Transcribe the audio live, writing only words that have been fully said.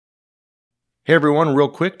Hey everyone, real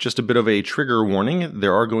quick, just a bit of a trigger warning.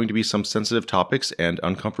 There are going to be some sensitive topics and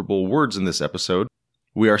uncomfortable words in this episode.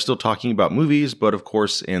 We are still talking about movies, but of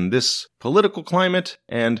course, in this political climate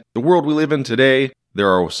and the world we live in today, there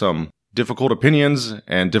are some difficult opinions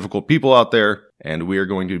and difficult people out there, and we are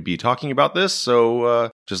going to be talking about this,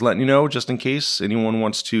 so just letting you know, just in case anyone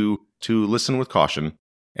wants to listen with caution.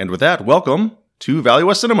 And with that, welcome to Valley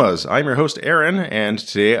West Cinemas. I'm your host, Aaron, and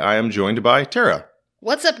today I am joined by Tara.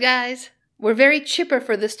 What's up, guys? We're very chipper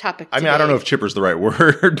for this topic today. I don't know if chipper's the right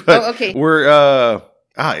word, but okay. We're,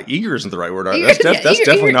 eager isn't the right word. That's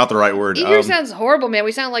definitely not the right word. Eager sounds horrible, man.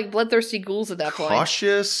 We sound like bloodthirsty ghouls at that point.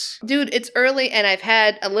 Cautious? Dude, it's early and I've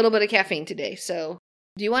had a little bit of caffeine today, so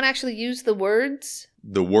do you want to actually use the words?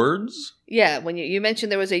 The words? Yeah, when you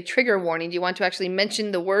mentioned there was a trigger warning, do you want to actually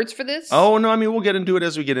mention the words for this? Oh, no, we'll get into it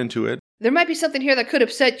as we get into it. There might be something here that could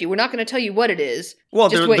upset you. We're not going to tell you what it is. Well,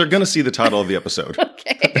 they're going to see the title of the episode.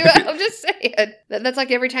 Okay, well, I'm just saying. That's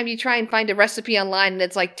like every time you try and find a recipe online and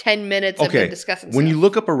it's like 10 minutes of them discussing when stuff. you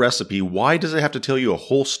look up a recipe, why does it have to tell you a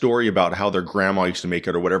whole story about how their grandma used to make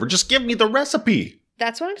it or whatever? Just give me the recipe.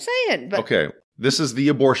 That's what I'm saying. But okay, this is the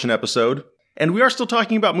abortion episode. And we are still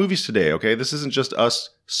talking about movies today, okay? This isn't just us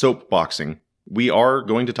soapboxing. We are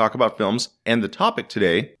going to talk about films. And the topic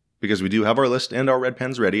today, because we do have our list and our red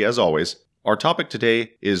pens ready, as always, our topic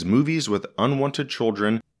today is movies with unwanted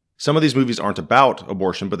children. Some of these movies aren't about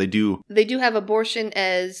abortion, but they do have abortion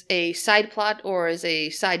as a side plot or as a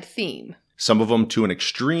side theme. Some of them to an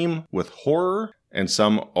extreme with horror, and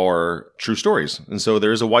some are true stories. And so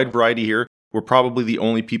there's a wide variety here. We're probably the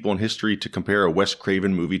only people in history to compare a Wes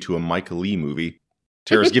Craven movie to a Mike Lee movie.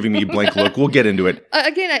 Tara's giving me a blank look. We'll get into it.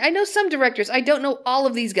 Again, I know some directors. I don't know all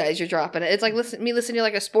of these guys you're dropping. It's like listening to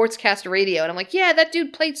like a sportscast radio, and I'm like, yeah, that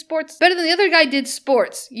dude played sports better than the other guy did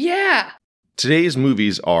sports. Yeah. Today's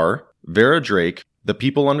movies are Vera Drake, The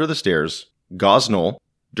People Under the Stairs, Gosnell,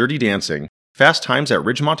 Dirty Dancing, Fast Times at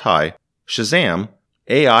Ridgemont High, Shazam,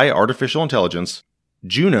 AI Artificial Intelligence,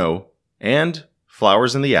 Juno, and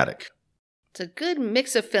Flowers in the Attic. It's a good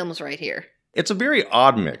mix of films right here. It's a very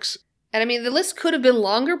odd mix. And the list could have been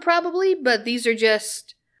longer probably, but these are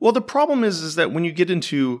just... Well, the problem is that when you get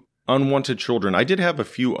into unwanted children, I did have a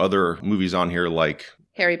few other movies on here like...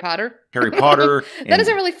 Harry Potter. That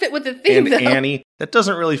doesn't really fit with the theme, and though. Annie. That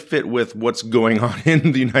doesn't really fit with what's going on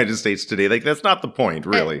in the United States today. Like, that's not the point,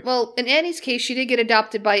 really. Well, in Annie's case, she did get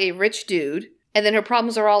adopted by a rich dude, and then her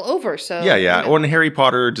problems are all over, so... Yeah. When Harry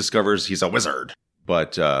Potter discovers he's a wizard.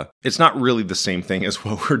 But it's not really the same thing as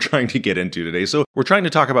what we're trying to get into today. So we're trying to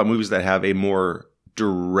talk about movies that have a more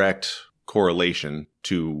direct correlation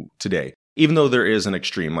to today. Even though there is an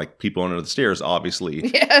extreme, like People Under the Stairs, obviously.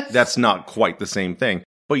 Yes. That's not quite the same thing.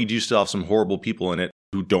 But you do still have some horrible people in it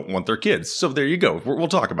who don't want their kids. So there you go. We'll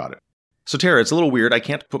talk about it. So Tara, it's a little weird. I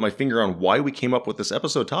can't put my finger on why we came up with this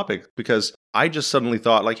episode topic because I just suddenly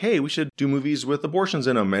thought like, hey, we should do movies with abortions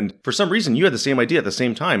in them. And for some reason, you had the same idea at the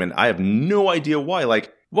same time. And I have no idea why.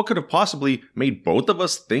 Like, what could have possibly made both of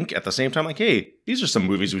us think at the same time, like, hey, these are some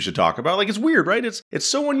movies we should talk about. Like, it's weird, right? It's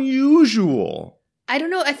so unusual. I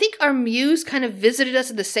don't know. I think our muse kind of visited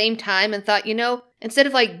us at the same time and thought, instead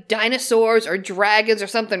of like dinosaurs or dragons or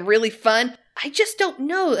something really fun, I just don't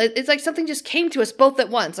know. It's like something just came to us both at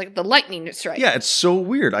once, like the lightning strike. Yeah, it's so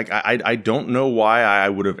weird. Like, I don't know why I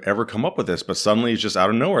would have ever come up with this, but suddenly it's just out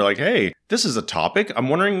of nowhere. Like, hey, this is a topic. I'm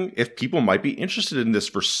wondering if people might be interested in this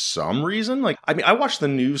for some reason. Like, I watch the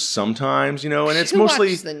news sometimes, and it's mostly...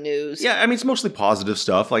 Who watches the news? Yeah, it's mostly positive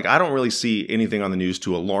stuff. Like, I don't really see anything on the news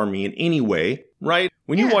to alarm me in any way, right?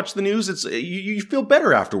 When you watch the news, it's you feel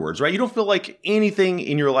better afterwards, right? You don't feel like anything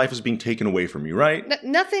in your life is being taken away from you, right?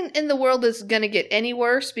 Nothing in the world is going to get any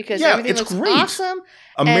worse because everything looks great. Awesome.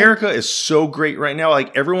 America is so great right now.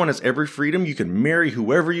 Like, everyone has every freedom. You can marry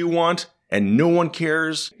whoever you want, and no one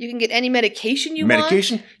cares. You can get any medication you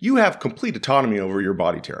want. You have complete autonomy over your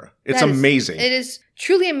body, Tara. It's amazing. It is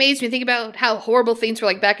truly amazing to think about how horrible things were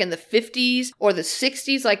like back in the 50s or the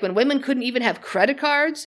 60s, like when women couldn't even have credit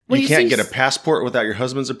cards. You can't get a passport without your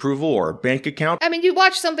husband's approval or a bank account. You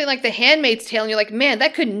watch something like The Handmaid's Tale and you're like, man,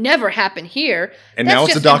 that could never happen here. And now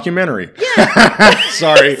it's a documentary. Yeah.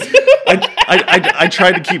 Sorry. I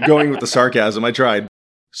tried to keep going with the sarcasm. I tried.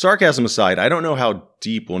 Sarcasm aside, I don't know how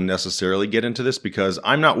deep we'll necessarily get into this because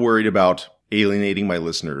I'm not worried about alienating my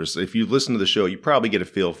listeners. If you listen to the show, you probably get a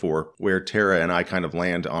feel for where Tara and I kind of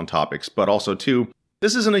land on topics, but also too,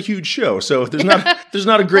 this isn't a huge show, so there's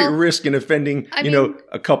not a great risk in offending,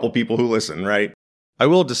 a couple people who listen, right? I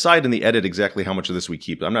will decide in the edit exactly how much of this we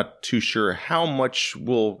keep. I'm not too sure how much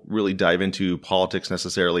we'll really dive into politics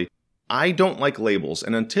necessarily. I don't like labels,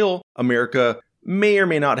 and until America may or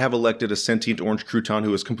may not have elected a sentient orange crouton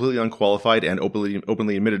who is completely unqualified and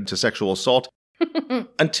openly admitted to sexual assault.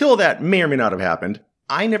 Until that may or may not have happened,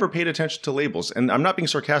 I never paid attention to labels. And I'm not being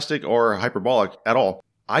sarcastic or hyperbolic at all.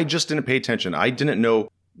 I just didn't pay attention. I didn't know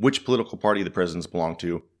which political party the presidents belonged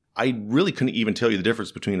to. I really couldn't even tell you the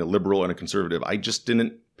difference between a liberal and a conservative. I just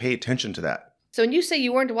didn't pay attention to that. So when you say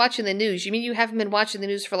you weren't watching the news, you mean you haven't been watching the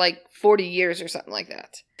news for like 40 years or something like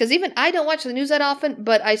that? Because even I don't watch the news that often,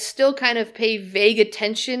 but I still kind of pay vague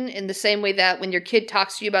attention in the same way that when your kid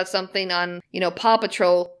talks to you about something on, Paw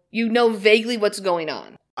Patrol, you know vaguely what's going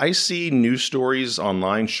on. I see news stories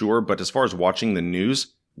online, sure, but as far as watching the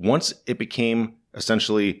news, once it became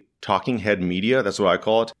essentially talking head media, that's what I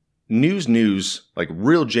call it, news, like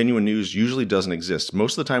real genuine news, usually doesn't exist.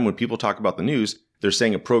 Most of the time when people talk about the news, they're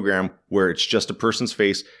saying a program where it's just a person's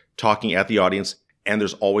face talking at the audience, and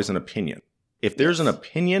there's always an opinion. If there's an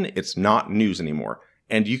opinion, it's not news anymore.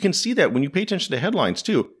 And you can see that when you pay attention to headlines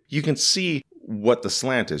too. You can see what the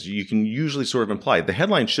slant is. You can usually sort of imply. The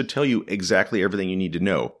headline should tell you exactly everything you need to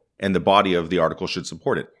know, and the body of the article should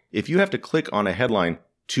support it. If you have to click on a headline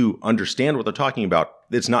to understand what they're talking about,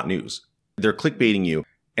 it's not news. They're clickbaiting you.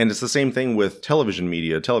 And it's the same thing with television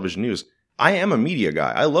media, television news. I am a media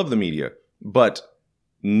guy. I love the media. But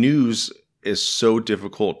news is so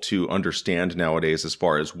difficult to understand nowadays as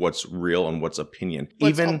far as what's real and what's opinion.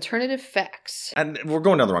 What's alternative facts. And we're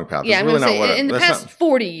going down the wrong path. Yeah, I'm going to say, in the past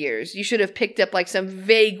 40 years, you should have picked up like some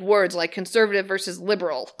vague words like conservative versus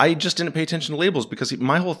liberal. I just didn't pay attention to labels because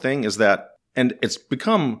my whole thing is that, and it's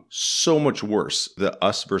become so much worse, the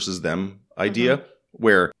us versus them idea,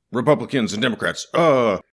 where Republicans and Democrats,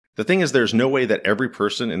 the thing is there's no way that every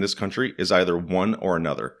person in this country is either one or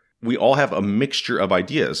another. We all have a mixture of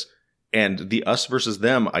ideas, and the us versus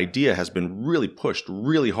them idea has been really pushed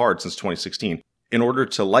really hard since 2016. In order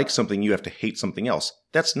to like something, you have to hate something else.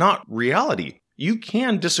 That's not reality. You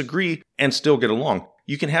can disagree and still get along.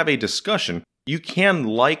 You can have a discussion. You can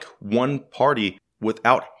like one party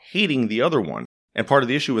without hating the other one. And part of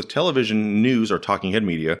the issue with television news or talking head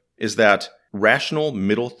media is that rational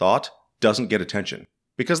middle thought doesn't get attention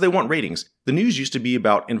because they want ratings. The news used to be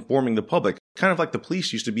about informing the public, kind of like the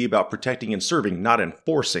police used to be about protecting and serving, not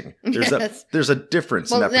enforcing. There's a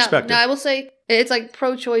difference in that perspective. Now, I will say it's like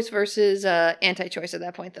pro-choice versus anti-choice at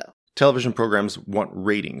that point, though. Television programs want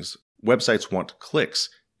ratings. Websites want clicks.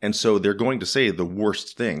 And so they're going to say the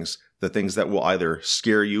worst things, the things that will either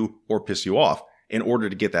scare you or piss you off in order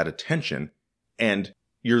to get that attention. And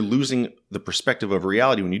you're losing the perspective of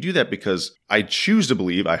reality when you do that because I choose to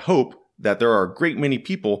believe, I hope, that there are a great many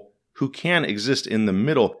people who can exist in the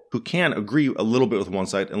middle, who can agree a little bit with one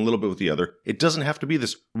side and a little bit with the other. It doesn't have to be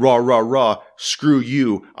this rah, screw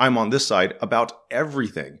you, I'm on this side about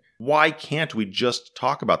everything. Why can't we just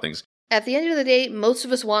talk about things? At the end of the day, most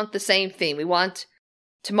of us want the same thing. We want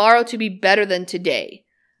tomorrow to be better than today.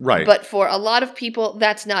 Right. But for a lot of people,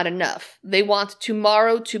 that's not enough. They want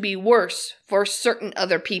tomorrow to be worse for certain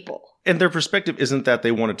other people. And their perspective isn't that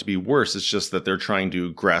they want it to be worse. It's just that they're trying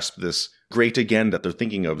to grasp this great again that they're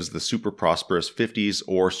thinking of as the super prosperous 50s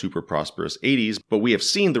or super prosperous 80s. But we have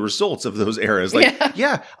seen the results of those eras.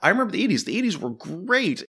 Yeah, I remember the 80s. The 80s were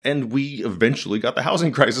great. And we eventually got the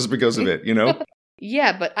housing crisis because of it,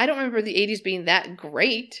 Yeah, but I don't remember the 80s being that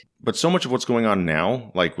great. But so much of what's going on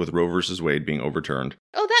now, like with Roe versus Wade being overturned.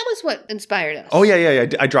 Oh, that was what inspired us. Oh, yeah.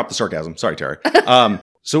 I dropped the sarcasm. Sorry, Terry.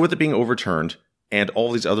 So with it being overturned and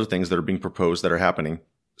all these other things that are being proposed that are happening,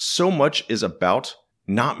 so much is about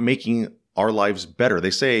not making our lives better.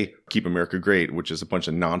 They say, keep America great, which is a bunch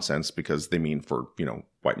of nonsense because they mean for,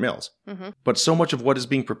 white males. Mm-hmm. But so much of what is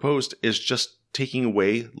being proposed is just taking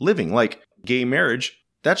away living. Like gay marriage,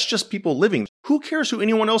 that's just people living. Who cares who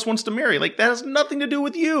anyone else wants to marry? Like, that has nothing to do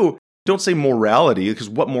with you. Don't say morality, because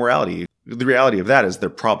what morality? The reality of that is they're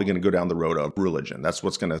probably going to go down the road of religion. That's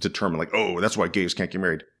what's going to determine, that's why gays can't get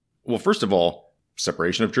married. Well, first of all,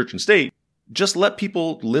 separation of church and state. Just let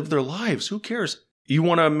people live their lives. Who cares? You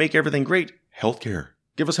want to make everything great? Healthcare.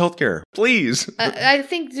 Give us healthcare, please. I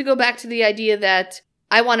think to go back to the idea that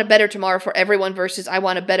I want a better tomorrow for everyone versus I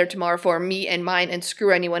want a better tomorrow for me and mine and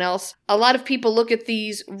screw anyone else. A lot of people look at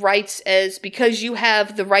these rights as because you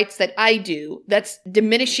have the rights that I do, that's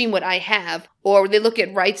diminishing what I have. Or they look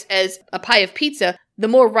at rights as a pie of pizza. The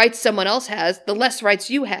more rights someone else has, the less rights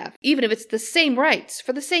you have, even if it's the same rights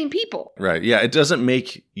for the same people. Right. Yeah. It doesn't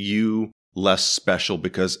make you less special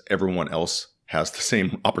because everyone else has the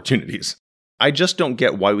same opportunities. I just don't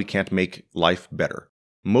get why we can't make life better.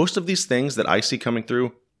 Most of these things that I see coming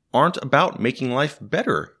through aren't about making life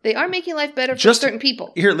better. They are making life better for certain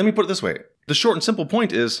people. Here, let me put it this way. The short and simple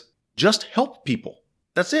point is just help people.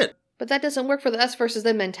 That's it. But that doesn't work for the us versus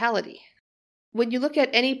them mentality. When you look at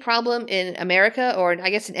any problem in America, or I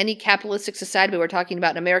guess in any capitalistic society, but we're talking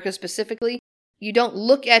about in America specifically, you don't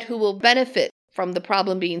look at who will benefit from the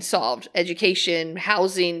problem being solved. Education,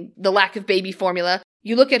 housing, the lack of baby formula.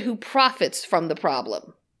 You look at who profits from the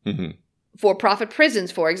problem. Mm-hmm. For-profit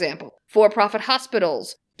prisons, for example. For-profit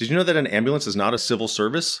hospitals. Did you know that an ambulance is not a civil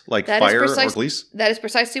service like That fire or police? That is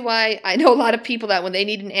precisely why I know a lot of people that when they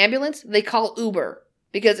need an ambulance, they call Uber.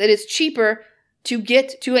 Because it is cheaper to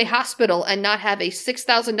get to a hospital and not have a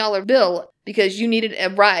 $6,000 bill because you needed a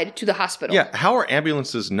ride to the hospital. Yeah, how are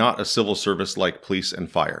ambulances not a civil service like police and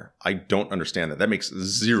fire? I don't understand that. That makes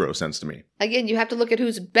zero sense to me. Again, you have to look at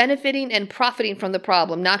who's benefiting and profiting from the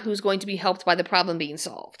problem, not who's going to be helped by the problem being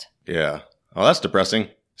solved. Yeah. Oh, that's depressing.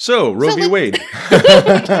 So, Roe v. Wade.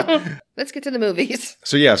 Let's get to the movies.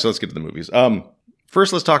 So let's get to the movies.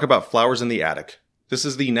 First, let's talk about Flowers in the Attic. This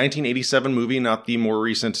is the 1987 movie, not the more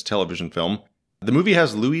recent television film. The movie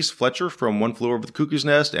has Louise Fletcher from One Flew Over the Cuckoo's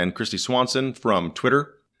Nest and Christy Swanson from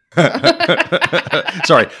Twitter.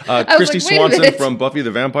 Sorry, Christy Swanson from Buffy the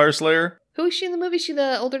Vampire Slayer. Who is she in the movie? Is she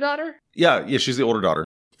the older daughter? Yeah, she's the older daughter.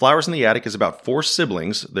 Flowers in the Attic is about 4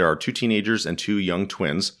 siblings. There are 2 teenagers and 2 young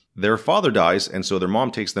twins. Their father dies, and so their mom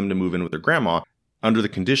takes them to move in with their grandma under the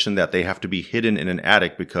condition that they have to be hidden in an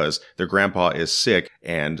attic because their grandpa is sick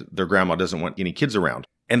and their grandma doesn't want any kids around.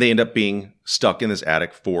 And they end up being stuck in this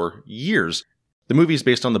attic for years. The movie is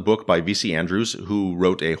based on the book by V.C. Andrews, who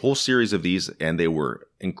wrote a whole series of these, and they were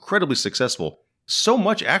incredibly successful. So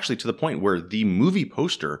much, actually, to the point where the movie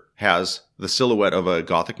poster has the silhouette of a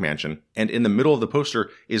Gothic mansion, and in the middle of the poster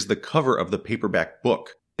is the cover of the paperback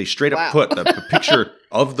book. They straight up put the picture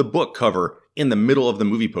of the book cover in the middle of the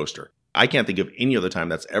movie poster. I can't think of any other time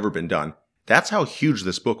that's ever been done. That's how huge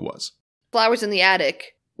this book was. Flowers in the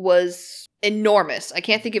Attic was enormous. I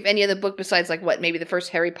can't think of any other book besides maybe the first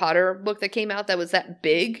Harry Potter book that came out that was that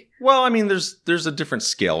big. Well, I mean, there's a different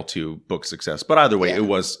scale to book success, but either way, It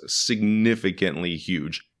was significantly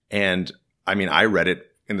huge. And I mean, I read it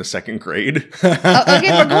in the 2nd grade.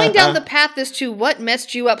 Again, we're going down the path as to what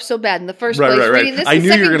messed you up so bad in the first place. Right. Reading this I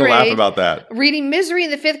knew you were going to laugh about that. Reading Misery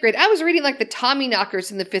in the 5th grade. I was reading the Tommy Knockers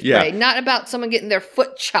in the 5th grade, not about someone getting their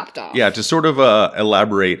foot chopped off. Yeah, to sort of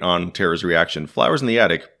elaborate on Tara's reaction, Flowers in the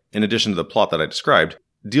Attic, in addition to the plot that I described,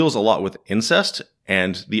 deals a lot with incest,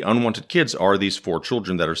 and the unwanted kids are these 4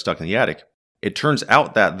 children that are stuck in the attic. It turns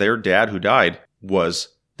out that their dad who died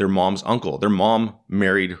was their mom's uncle. Their mom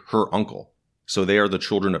married her uncle. So they are the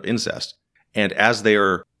children of incest. And as they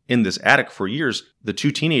are in this attic for years, the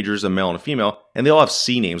 2 teenagers, a male and a female, and they all have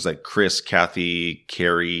C names like Chris, Kathy,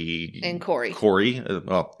 Carrie, and Corey.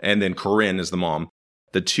 And then Corinne is the mom.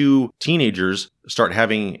 The 2 teenagers start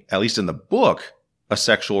having, at least in the book, a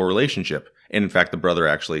sexual relationship. And in fact, the brother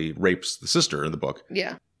actually rapes the sister in the book.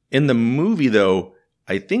 Yeah. In the movie, though,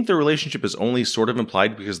 I think the relationship is only sort of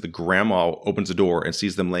implied because the grandma opens a door and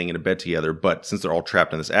sees them laying in a bed together. But since they're all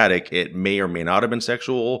trapped in this attic, it may or may not have been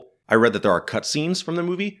sexual. I read that there are cutscenes from the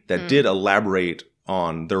movie that did elaborate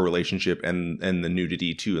on their relationship and the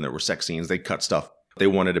nudity too. And there were sex scenes. They cut stuff. They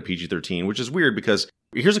wanted a PG-13, which is weird because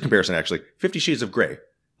here's a comparison, actually. 50 Shades of Grey.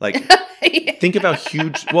 Think of how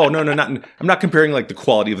huge. Well, no, I'm not comparing the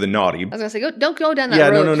quality of the naughty. I was going to say, don't go down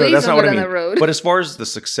that road. No, Please that's don't not go what I down mean. that road. But as far as the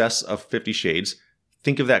success of 50 Shades,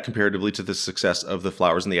 think of that comparatively to the success of the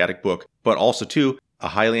Flowers in the Attic book, but also to a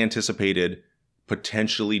highly anticipated,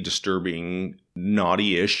 potentially disturbing,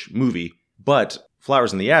 naughty-ish movie. But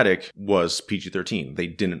Flowers in the Attic was PG-13. They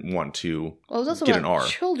didn't want to it was also get an R.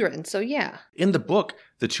 Children, so yeah. In the book,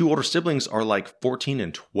 the 2 older siblings are 14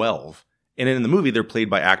 and 12. And in the movie, they're played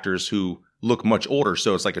by actors who look much older.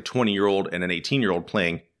 So it's like a 20-year-old and an 18-year-old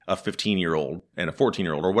playing a 15-year-old and a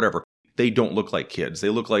 14-year-old or whatever. They don't look like kids. They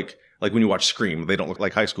look like when you watch Scream, they don't look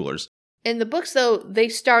like high schoolers. In the books, though, they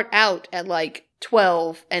start out at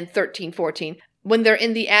 12 and 13, 14. When they're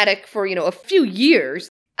in the attic for, a few years.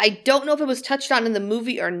 I don't know if it was touched on in the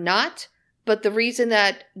movie or not, but the reason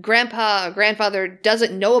that grandpa or grandfather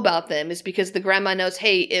doesn't know about them is because the grandma knows,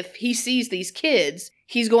 hey, if he sees these kids,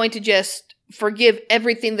 he's going to just forgive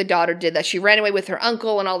everything the daughter did, that she ran away with her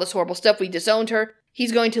uncle and all this horrible stuff. We disowned her.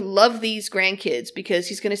 He's going to love these grandkids because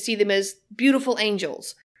he's going to see them as beautiful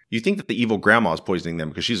angels. You think that the evil grandma is poisoning them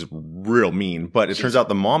because she's real mean, but it turns out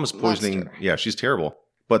the mom is poisoning. Monster. Yeah, she's terrible.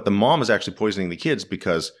 But the mom is actually poisoning the kids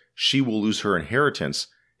because she will lose her inheritance.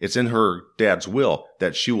 It's in her dad's will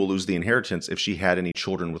that she will lose the inheritance if she had any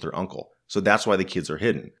children with her uncle. So that's why the kids are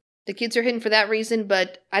hidden. The kids are hidden for that reason,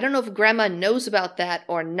 but I don't know if grandma knows about that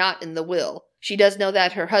or not in the will. She does know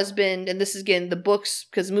that her husband, and this is again the books,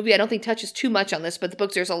 because the movie I don't think touches too much on this, but the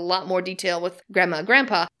books there's a lot more detail with grandma and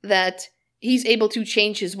grandpa, that he's able to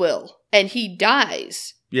change his will. And he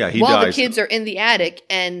dies Yeah, he while dies. the kids are in the attic,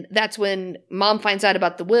 and that's when Mom finds out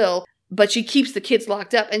about the will, but she keeps the kids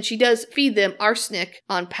locked up, and she does feed them arsenic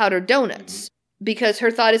on powdered donuts. Because her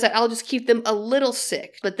thought is that I'll just keep them a little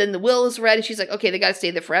sick. But then the will is read, and she's like, okay, they gotta stay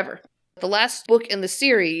there forever. The last book in the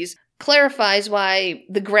series clarifies why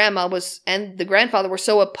the grandma and the grandfather were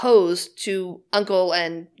so opposed to uncle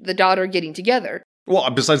and the daughter getting together. Well,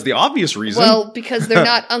 besides the obvious reason. Well, because they're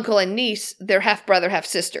not uncle and niece, they're half-brother,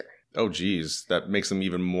 half-sister. Oh, geez. That makes them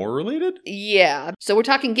even more related? Yeah. So we're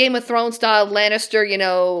talking Game of Thrones style, Lannister,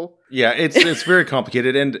 Yeah, it's very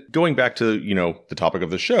complicated. And going back to, the topic of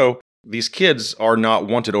the show, these kids are not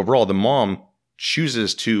wanted overall. The mom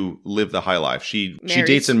chooses to live the high life. She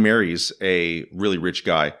dates and marries a really rich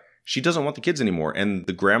guy. She doesn't want the kids anymore, and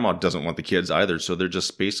the grandma doesn't want the kids either, so they're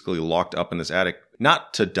just basically locked up in this attic.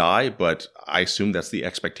 Not to die, but I assume that's the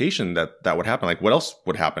expectation that would happen. Like, what else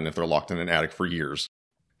would happen if they're locked in an attic for years?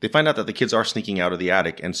 They find out that the kids are sneaking out of the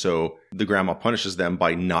attic, and so the grandma punishes them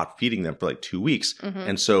by not feeding them for like 2 weeks. Mm-hmm.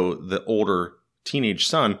 And so the older teenage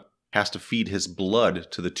son has to feed his blood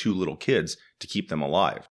to the 2 little kids to keep them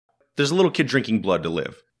alive. There's a little kid drinking blood to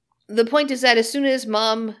live. The point is that as soon as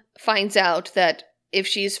Mom finds out that if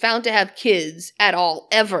she's found to have kids at all,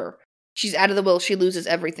 ever, she's out of the will, she loses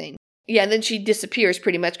everything. Yeah, and then she disappears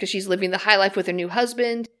pretty much because she's living the high life with her new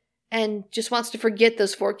husband and just wants to forget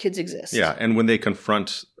those 4 kids exist. Yeah, and when they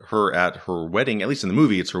confront her at her wedding, at least in the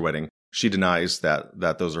movie it's her wedding, she denies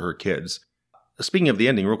that those are her kids. Speaking of the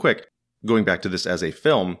ending, real quick, going back to this as a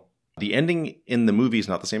film, the ending in the movie is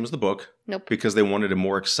not the same as the book. Nope. Because they wanted a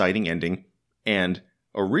more exciting ending. And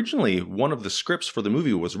originally, one of the scripts for the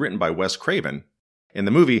movie was written by Wes Craven. In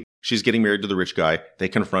the movie, she's getting married to the rich guy. They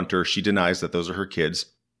confront her. She denies that those are her kids.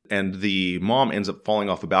 And the mom ends up falling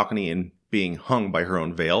off a balcony and being hung by her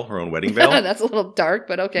own veil, her own wedding veil. That's a little dark,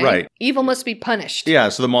 but okay. Right. Evil must be punished. Yeah,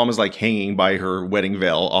 so the mom is like hanging by her wedding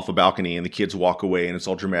veil off a balcony, and the kids walk away, and it's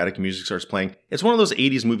all dramatic. Music starts playing. It's one of those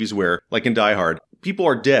 80s movies where, like in Die Hard, people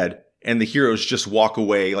are dead, and the heroes just walk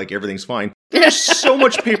away like everything's fine. There's so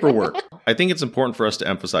much paperwork. I think it's important for us to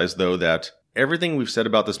emphasize, though, that everything we've said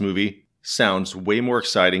about this movie sounds way more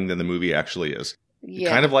exciting than the movie actually is. Yeah.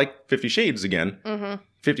 Kind of like 50 Shades again. Mm-hmm.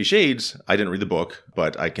 50 Shades, I didn't read the book,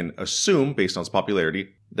 but I can assume, based on its popularity,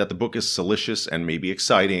 that the book is salacious and maybe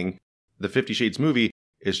exciting. The 50 Shades movie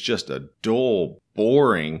is just a dull,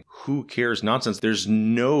 boring, who cares nonsense. There's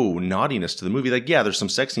no naughtiness to the movie. Like, yeah, there's some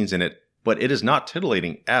sex scenes in it, but it is not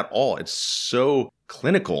titillating at all. It's so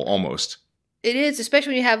clinical, almost. It is, especially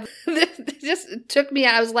when you have, it just took me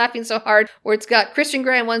out. I was laughing so hard where it's got Christian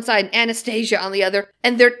Grey on one side and Anastasia on the other,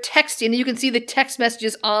 and they're texting, and you can see the text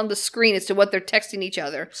messages on the screen as to what they're texting each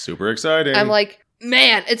other. Super exciting. I'm like,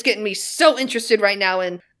 man, it's getting me so interested right now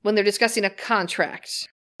in when they're discussing a contract.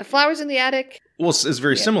 Flowers in the Attic? Well, it's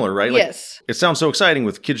very similar, right? Like, yes. It sounds so exciting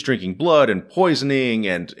with kids drinking blood and poisoning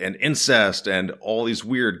and incest and all these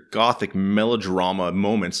weird gothic melodrama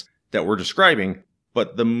moments that we're describing,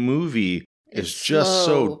 but the movie is just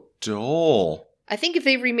so dull. I think if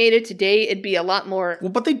they remade it today, it'd be a lot more.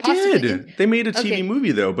 Well, but they did. They made a TV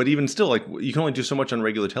movie, though. But even still, like, you can only do so much on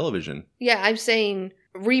regular television. Yeah, I'm saying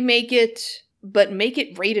remake it, but make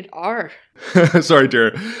it rated R. Sorry,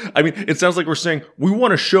 Tara. I mean, it sounds like we're saying we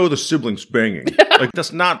want to show the siblings banging. Like,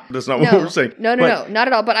 that's not what we're saying. No, not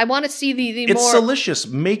at all. But I want to see the it's more. It's salacious.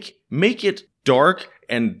 Make it dark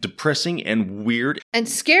and depressing and weird and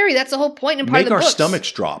scary. That's the whole point and part of the books. Make our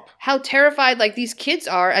stomachs drop. How terrified like these kids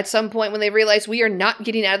are at some point when they realize we are not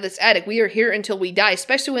getting out of this attic. We are here until we die,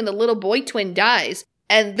 especially when the little boy twin dies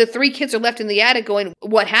and the 3 kids are left in the attic going,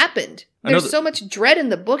 what happened? There's so much dread in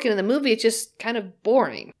the book, and in the movie it's just kind of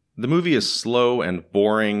boring. The movie is slow and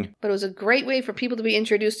boring. But it was a great way for people to be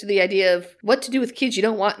introduced to the idea of what to do with kids you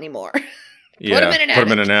don't want anymore. Put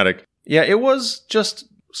them in an attic. Yeah, it was just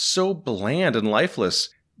so bland and lifeless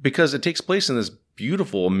because it takes place in this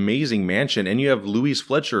beautiful, amazing mansion, and you have Louise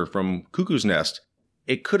Fletcher from Cuckoo's Nest.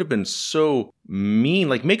 It could have been so mean.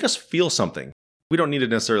 Like, make us feel something. We don't need to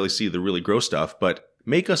necessarily see the really gross stuff, but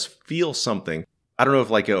make us feel something. I don't know if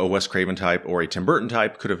like a Wes Craven type or a Tim Burton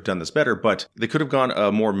type could have done this better, but they could have gone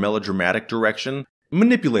a more melodramatic direction.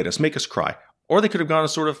 Manipulate us, make us cry. Or they could have gone a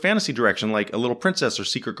sort of fantasy direction, like A Little Princess or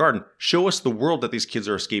Secret Garden. Show us the world that these kids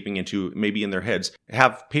are escaping into, maybe in their heads.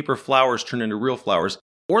 Have paper flowers turn into real flowers.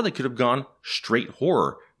 Or they could have gone straight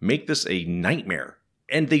horror. Make this a nightmare.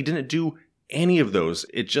 And they didn't do any of those.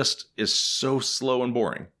 It just is so slow and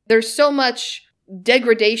boring. There's so much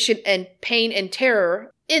degradation and pain and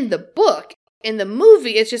terror in the book. In the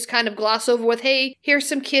movie, it's just kind of glossed over with, hey, here's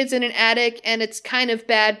some kids in an attic, and it's kind of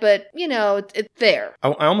bad, but, it's there.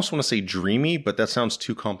 I almost want to say dreamy, but that sounds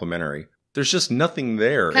too complimentary. There's just nothing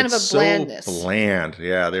there. Kind of a blandness. So bland.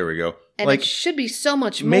 Yeah, there we go. And like, it should be so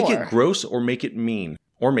much more. Make it gross or make it mean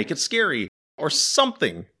or make it scary or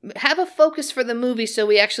something. Have a focus for the movie so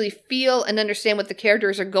we actually feel and understand what the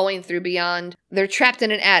characters are going through beyond they're trapped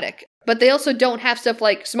in an attic. But they also don't have stuff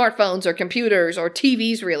like smartphones or computers or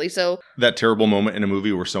TVs, really, so... That terrible moment in a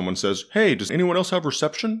movie where someone says, hey, does anyone else have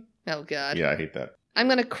reception? Oh, God. Yeah, I hate that. I'm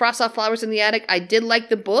going to cross off Flowers in the Attic. I did like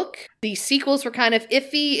the book. The sequels were kind of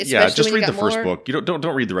iffy, especially yeah, just when read you the got first more. book. You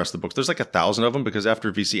don't read the rest of the books. There's like 1,000 of them because after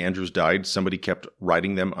V.C. Andrews died, somebody kept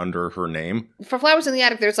writing them under her name. For Flowers in the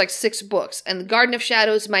Attic, there's like 6 books, and The Garden of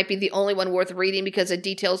Shadows might be the only one worth reading because it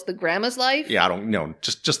details the grandma's life. Yeah, I don't know.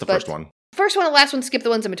 Just the first one. First one and last one, skip the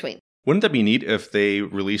ones in between. Wouldn't that be neat if they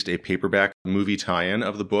released a paperback movie tie-in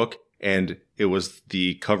of the book and it was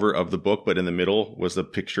the cover of the book, but in the middle was the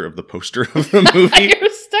picture of the poster of the movie? You're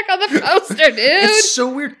stuck on the poster, dude! It's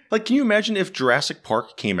so weird. Like, can you imagine if Jurassic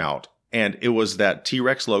Park came out and it was that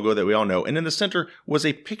T-Rex logo that we all know, and in the center was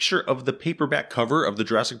a picture of the paperback cover of the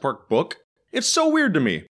Jurassic Park book? It's so weird to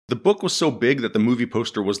me. The book was so big that the movie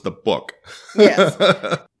poster was the book. Yes.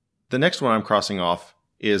 The next one I'm crossing off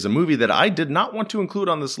is a movie that I did not want to include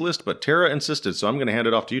on this list, but Tara insisted, so I'm going to hand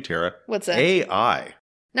it off to you, Tara. What's that? AI.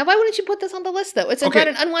 Now, why wouldn't you put this on the list, though? It's about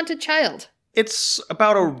an unwanted child. It's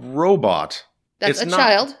about a robot. That's it's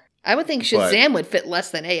child. I would think Shazam would fit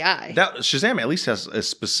less than AI. Shazam at least has a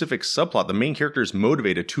specific subplot. The main character is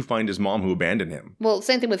motivated to find his mom who abandoned him. Well,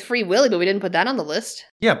 same thing with Free Willy, but we didn't put that on the list.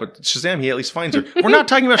 Yeah, but Shazam, he at least finds her. We're not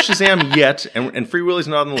talking about Shazam yet, and Free Willy's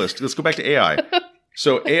not on the list. Let's go back to AI.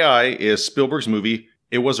 So AI is Spielberg's movie.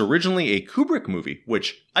 It was originally a Kubrick movie,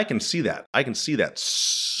 which I can see that. I can see that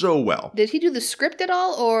so well. Did he do the script at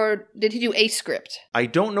all, or did he do a script? I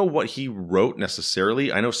don't know what he wrote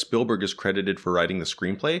necessarily. I know Spielberg is credited for writing the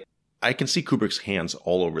screenplay. I can see Kubrick's hands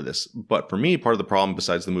all over this. But for me, part of the problem,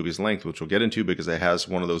 besides the movie's length, which we'll get into because it has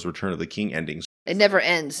one of those Return of the King endings. It never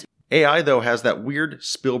ends. AI, though, has that weird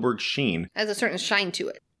Spielberg sheen. Has a certain shine to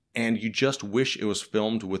it. And you just wish it was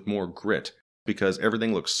filmed with more grit because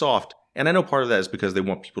everything looks soft. And I know part of that is because they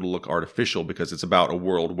want people to look artificial because it's about a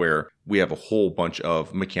world where we have a whole bunch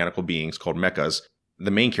of mechanical beings called mechas.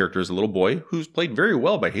 The main character is a little boy who's played very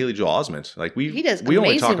well by Haley Joel Osment. Like we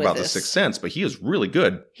only talk about The Sixth Sense, but he is really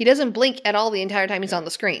good. He doesn't blink at all the entire time he's on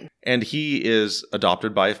the screen. And he is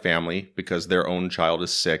adopted by a family because their own child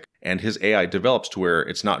is sick. And his AI develops to where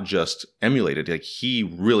it's not just emulated. Like he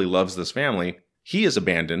really loves this family. He is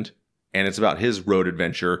abandoned. And it's about his road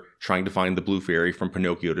adventure trying to find the blue fairy from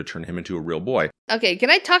Pinocchio to turn him into a real boy. Okay, can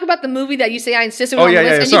I talk about the movie that you say I insisted on the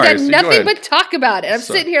list? And sorry. You've done nothing but talk about it. I'm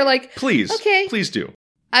sitting here like, please, okay. Please do.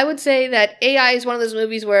 I would say that AI is one of those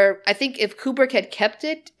movies where I think if Kubrick had kept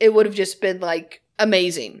it, it would have just been like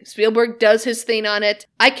amazing. Spielberg does his thing on it.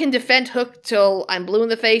 I can defend Hook till I'm blue in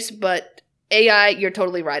the face, but AI, you're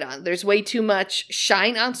totally right on. There's way too much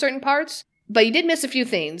shine on certain parts. But you did miss a few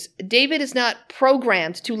things. David is not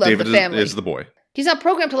programmed to love the family. David is the boy. He's not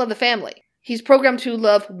programmed to love the family. He's programmed to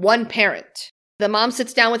love one parent. The mom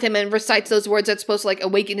sits down with him and recites those words that's supposed to like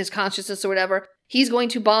awaken his consciousness or whatever. He's going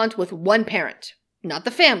to bond with one parent, not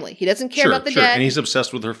the family. He doesn't care about the dad. And he's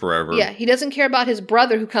obsessed with her forever. Yeah, he doesn't care about his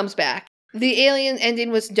brother who comes back. The alien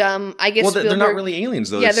ending was dumb. I guess Well, they're not really aliens,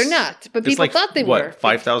 though. Yeah, they're not. But people thought they were.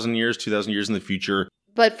 5,000 years, 2,000 years in the future.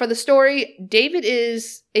 But for the story, David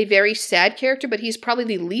is a very sad character, but he's probably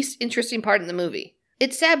the least interesting part in the movie.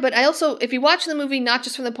 It's sad, but I also, if you watch the movie not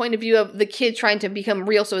just from the point of view of the kid trying to become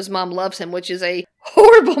real so his mom loves him, which is a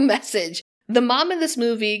horrible message. The mom in this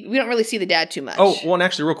movie, we don't really see the dad too much. Oh, well, and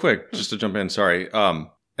actually, real quick, just to jump in, sorry.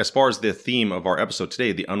 As far as the theme of our episode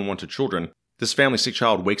today, the unwanted children, this family sick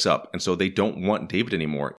child wakes up, and so they don't want David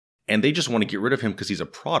anymore. And they just want to get rid of him because he's a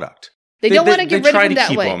product. They don't want to get rid of him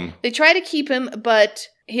that way. They try to keep him, but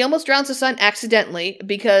he almost drowns his son accidentally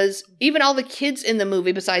because even all the kids in the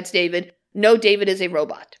movie, besides David, know David is a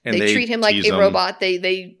robot. And they treat him like a robot.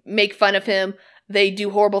 They make fun of him. They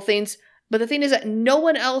do horrible things. But the thing is that no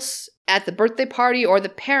one else at the birthday party or the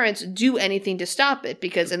parents do anything to stop it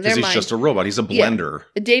because in their mind... Because he's just a robot. He's a blender.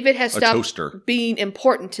 Yeah, David has stopped being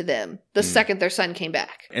important to them the second their son came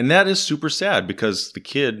back. And that is super sad because the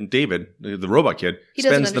kid, David, the robot kid,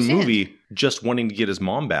 spends the movie just wanting to get his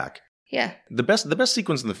mom back. Yeah. The best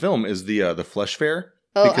sequence in the film is the flesh fair.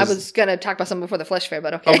 Oh, I was going to talk about something before the flesh fair,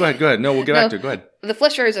 but okay. Oh, go ahead. No, we'll get back to it. Go ahead. The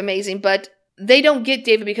flesh fair is amazing, but they don't get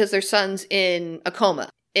David because their son's in a coma.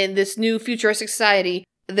 In this new futuristic society,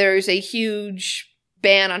 there's a huge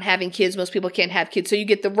ban on having kids. Most people can't have kids, so you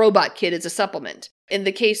get the robot kid as a supplement. In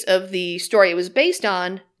the case of the story it was based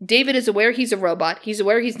on, David is aware he's a robot. He's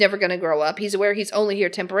aware he's never going to grow up. He's aware he's only here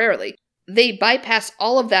temporarily. They bypass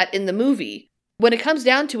all of that in the movie. when it comes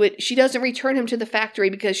down to it, she doesn't return him to the factory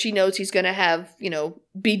because she knows he's going to have,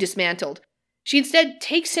 be dismantled. She instead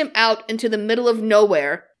takes him out into the middle of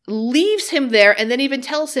nowhere, leaves him there, and then even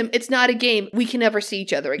tells him it's not a game. We can never see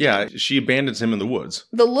each other again. Yeah, she abandons him in the woods.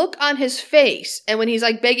 The look on his face, and when he's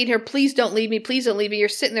like begging her, please don't leave me, you're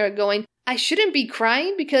sitting there going, I shouldn't be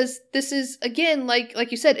crying because this is, again,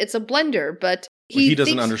 like you said, it's a blender, but he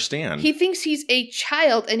doesn't understand. He thinks he's a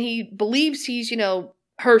child, and he believes he's,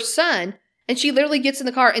 her son, and she literally gets in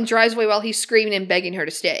the car and drives away while he's screaming and begging her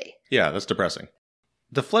to stay. Yeah, that's depressing.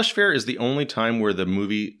 The Flesh Fair is the only time where the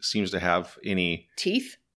movie seems to have any...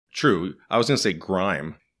 teeth? True. I was going to say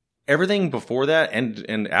grime. Everything before that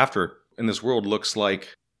and after in this world looks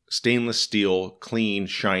like stainless steel, clean,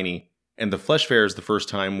 shiny. And the Flesh Fair is the first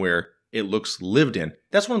time where it looks lived in.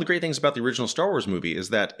 That's one of the great things about the original Star Wars movie is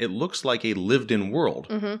that it looks like a lived-in world.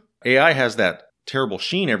 Mm-hmm. AI has that terrible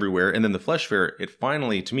sheen everywhere, and then the Flesh Fair, it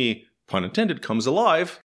finally, to me, pun intended, comes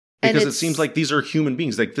alive. Because it seems like these are human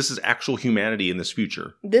beings. Like, this is actual humanity in this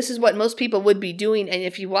future. This is what most people would be doing, and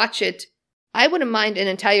if you watch it, I wouldn't mind an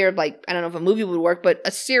entire, I don't know if a movie would work, but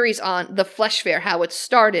a series on the Flesh Fair, how it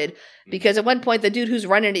started. Because at one point, the dude who's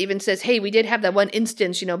running it even says, hey, we did have that one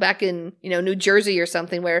instance, back in, New Jersey or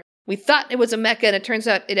something where we thought it was a mecha, and it turns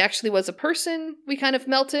out it actually was a person we kind of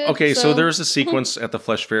melted. Okay, so there's a sequence at the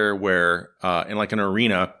Flesh Fair where, in an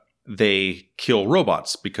arena, they kill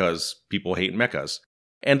robots because people hate mechas.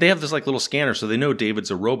 And they have this little scanner, so they know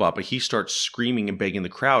David's a robot, but he starts screaming and begging the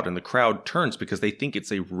crowd, and the crowd turns because they think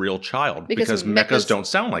it's a real child. Because mechas don't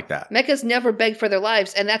sound like that. Mechas never beg for their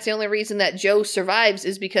lives, and that's the only reason that Joe survives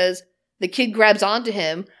is because the kid grabs onto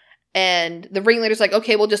him, and the ringleader's like,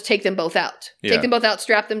 okay, we'll just take them both out. Yeah. Take them both out,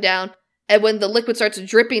 strap them down. And when the liquid starts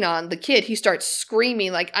dripping on the kid, he starts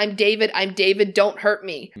screaming I'm David, don't hurt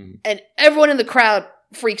me. Mm-hmm. And everyone in the crowd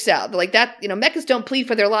freaks out. They're like, that, mechas don't plead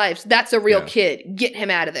for their lives. That's a real kid. Get him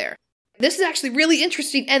out of there. This is actually really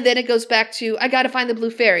interesting. And then it goes back to, I gotta find the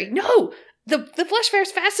blue fairy. No! The Flesh Fair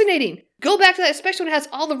is fascinating. Go back to that, especially when it has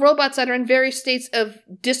all the robots that are in various states of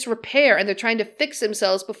disrepair and they're trying to fix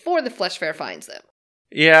themselves before the Flesh Fair finds them.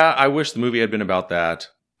 Yeah, I wish the movie had been about that.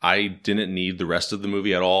 I didn't need the rest of the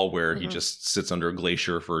movie at all, where he just sits under a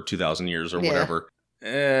glacier for 2,000 years or whatever.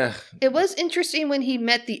 It was interesting when he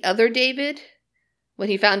met the other David. When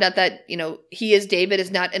he found out that, he is David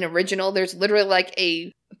is not an original. There's literally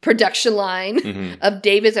a production line of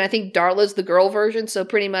David's, and I think Darla's the girl version. So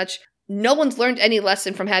pretty much no one's learned any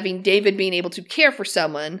lesson from having David being able to care for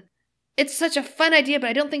someone. It's such a fun idea, but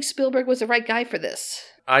I don't think Spielberg was the right guy for this.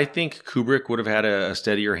 I think Kubrick would have had a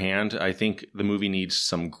steadier hand. I think the movie needs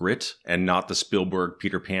some grit and not the Spielberg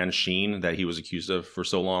Peter Pan sheen that he was accused of for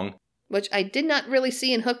so long. Which I did not really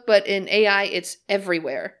see in Hook, but in AI, it's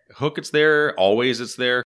everywhere. Hook, it's there. Always, it's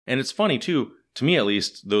there. And it's funny, too. To me, at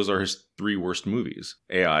least, those are his 3 worst movies.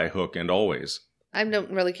 AI, Hook, and Always. I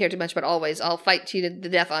don't really care too much about Always. I'll fight to the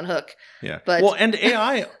death on Hook. Yeah. Well, and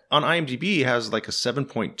AI on IMDb has a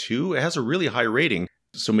 7.2. It has a really high rating.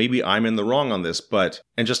 So maybe I'm in the wrong on this.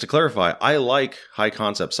 And just to clarify, I like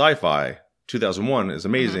high-concept sci-fi. 2001 is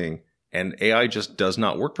amazing. And AI just does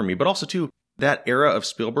not work for me. But also, too, that era of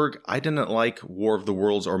Spielberg, I didn't like War of the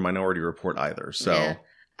Worlds or Minority Report either. So yeah.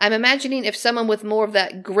 I'm imagining if someone with more of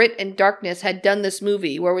that grit and darkness had done this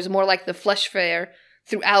movie, where it was more like the Flesh Fair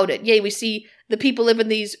throughout it. Yay, we see the people live in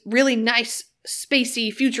these really nice,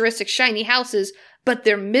 spacey, futuristic, shiny houses, but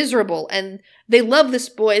they're miserable, and they love this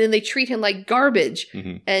boy, and then they treat him like garbage.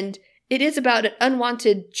 Mm-hmm. And it is about an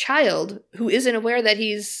unwanted child who isn't aware that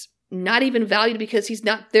he's not even valued because he's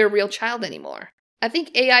not their real child anymore. I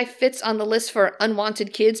think AI fits on the list for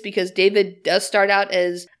unwanted kids because David does start out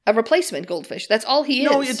as a replacement goldfish. That's all he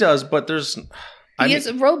is. No, it does, but he is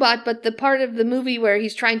a robot, but the part of the movie where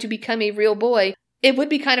he's trying to become a real boy, it would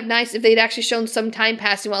be kind of nice if they'd actually shown some time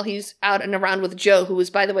passing while he's out and around with Joe, who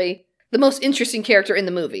is, by the way, the most interesting character in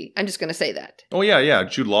the movie. I'm just going to say that. Oh, yeah.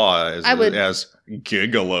 Jude Law as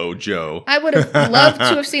Gigolo Joe. I would have loved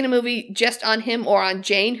to have seen a movie just on him or on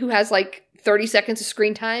Jane, who has 30 seconds of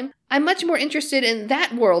screen time. I'm much more interested in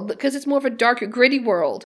that world because it's more of a dark, gritty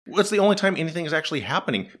world. Well, it's the only time anything is actually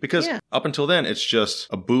happening because up until then, it's just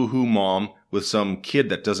a boo-hoo mom with some kid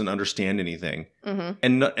that doesn't understand anything.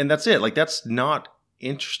 Mm-hmm. And that's it. That's not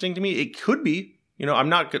interesting to me. It could be. I'm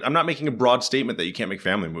not making a broad statement that you can't make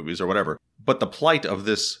family movies or whatever. But the plight of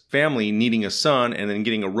this family needing a son and then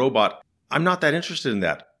getting a robot, I'm not that interested in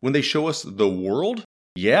that. When they show us the world,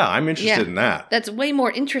 yeah, I'm interested in that. That's way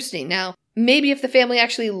more interesting. Now, maybe if the family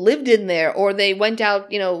actually lived in there or they went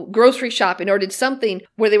out, grocery shopping or did something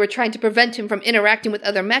where they were trying to prevent him from interacting with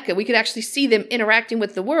other mecha, we could actually see them interacting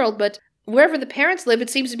with the world. But wherever the parents live, it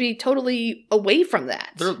seems to be totally away from that.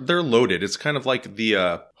 They're loaded. It's kind of like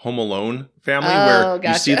the Home Alone family Oh,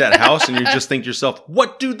 where you see that house and you just think to yourself,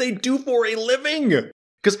 what do they do for a living?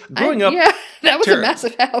 Because growing up... Yeah, that was Tara, a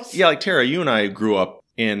massive house. Yeah, like Tara, you and I grew up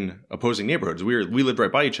in opposing neighborhoods. We lived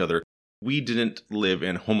right by each other. We didn't live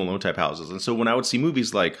in Home Alone type houses. And so when I would see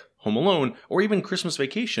movies like Home Alone or even Christmas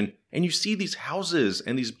Vacation, and you see these houses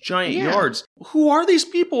and these giant yards, who are these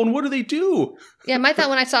people and what do they do? Yeah, my thought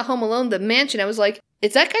when I saw Home Alone, the mansion, I was like,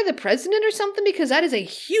 is that guy the president or something? Because that is a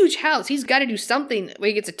huge house. He's got to do something where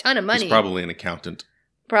he gets a ton of money. He's probably an accountant.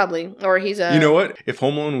 Probably. Or he's a... You know what? If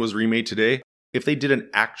Home Alone was remade today, if they did an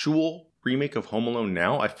actual remake of Home Alone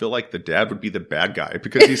now, I feel like the dad would be the bad guy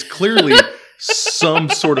because he's clearly some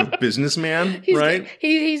sort of businessman, right?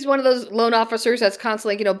 He's one of those loan officers that's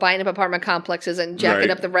constantly, buying up apartment complexes and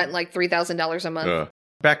jacking up the rent like $3,000 a month.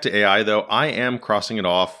 Back to AI, though. I am crossing it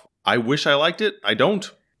off. I wish I liked it. I don't.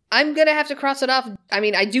 I'm going to have to cross it off. I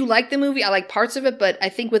mean, I do like the movie. I like parts of it, but I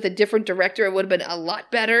think with a different director, it would have been a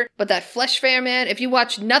lot better. But that Flesh Fair, man, if you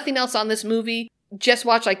watch nothing else on this movie, just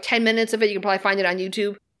watch like 10 minutes of it. You can probably find it on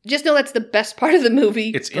YouTube. Just know that's the best part of the movie.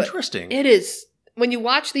 It's interesting. It is. When you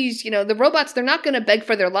watch these, the robots, they're not going to beg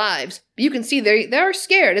for their lives. But you can see they're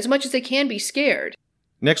scared as much as they can be scared.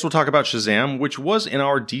 Next, we'll talk about Shazam, which was in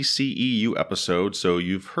our DCEU episode. So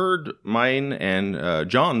you've heard mine and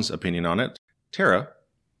John's opinion on it. Tara,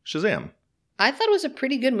 Shazam. I thought it was a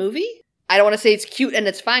pretty good movie. I don't want to say it's cute and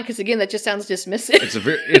it's fine, because again, that just sounds dismissive.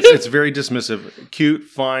 It's very dismissive. Cute,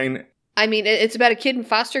 fine. I mean, it's about a kid in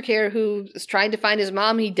foster care who is trying to find his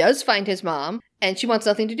mom. He does find his mom, and she wants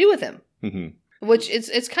nothing to do with him. Mm-hmm. Which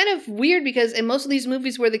it's kind of weird, because in most of these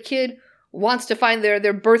movies where the kid wants to find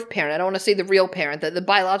their birth parent, I don't want to say the real parent, the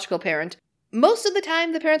biological parent, most of the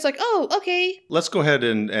time the parent's like, oh, okay. Let's go ahead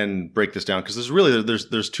and break this down, because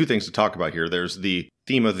there's two things to talk about here. There's the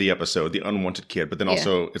theme of the episode, the unwanted kid, but then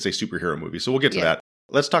also it's a superhero movie. So we'll get to that.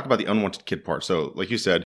 Let's talk about the unwanted kid part. So like you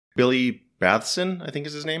said, Billy Batson, I think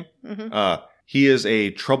is his name. Mm-hmm. He is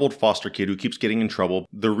a troubled foster kid who keeps getting in trouble.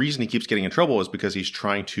 The reason he keeps getting in trouble is because he's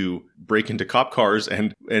trying to break into cop cars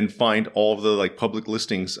and find all of the public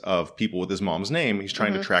listings of people with his mom's name. He's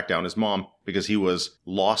trying to track down his mom because he was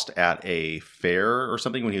lost at a fair or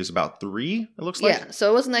something when he was about 3, it looks like. Yeah, so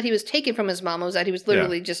it wasn't that he was taken from his mom, it was that he was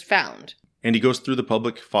literally just found. And he goes through the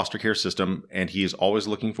public foster care system, and he is always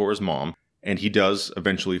looking for his mom. And he does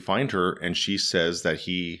eventually find her, and she says that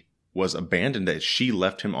he was abandoned, that she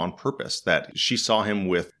left him on purpose, that she saw him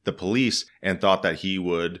with the police and thought that he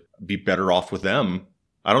would be better off with them.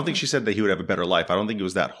 I don't think she said that he would have a better life. I don't think it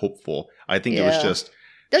was that hopeful. I think it was just...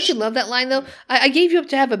 Don't you love that line, though? I gave you up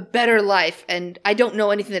to have a better life, and I don't know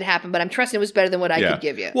anything that happened, but I'm trusting it was better than what I could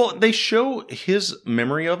give you. Well, they show his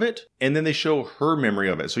memory of it, and then they show her memory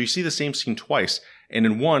of it. So you see the same scene twice. And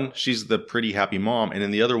in one, she's the pretty happy mom, and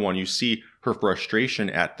in the other one, you see her frustration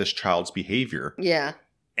at this child's behavior. Yeah.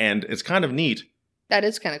 And it's kind of neat. That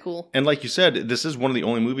is kind of cool. And like you said, this is one of the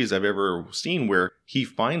only movies I've ever seen where he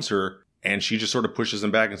finds her and she just sort of pushes him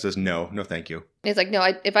back and says, no, thank you. It's like,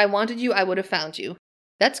 no, if I wanted you, I would have found you.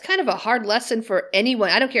 That's kind of a hard lesson for anyone.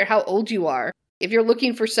 I don't care how old you are. If you're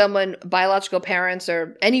looking for someone, biological parents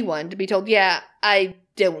or anyone, to be told, yeah, I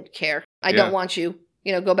don't care. I don't want you.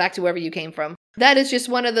 Go back to wherever you came from. That is just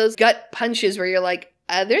one of those gut punches where you're like,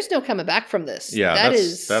 there's no coming back from this. Yeah,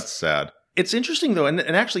 that's sad. It's interesting, though, and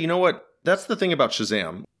actually, you know what? That's the thing about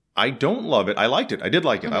Shazam. I don't love it. I liked it. I did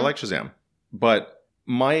like it. Mm-hmm. I like Shazam. But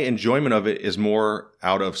my enjoyment of it is more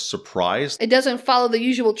out of surprise. It doesn't follow the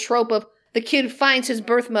usual trope of the kid finds his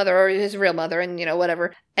birth mother or his real mother and,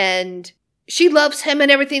 whatever. And she loves him and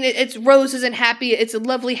everything. It's roses and happy. It's a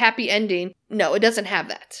lovely, happy ending. No, it doesn't have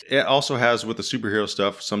that. It also has, with the superhero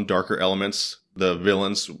stuff, some darker elements. The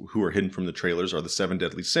villains who are hidden from the trailers are the 7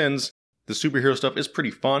 deadly sins. The superhero stuff is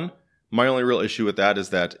pretty fun. My only real issue with that is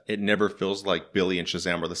that it never feels like Billy and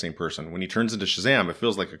Shazam are the same person. When he turns into Shazam, it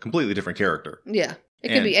feels like a completely different character. Yeah. It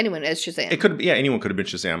could be anyone as Shazam. It could be, anyone could have been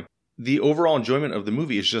Shazam. The overall enjoyment of the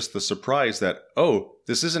movie is just the surprise that,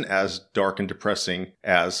 this isn't as dark and depressing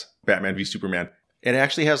as Batman v Superman. It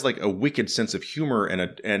actually has a wicked sense of humor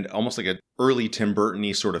and almost like an early Tim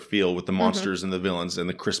Burton-y sort of feel with the monsters and the villains and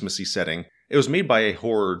the Christmassy setting. It was made by a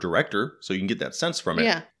horror director, so you can get that sense from it.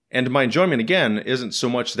 Yeah. And my enjoyment, again, isn't so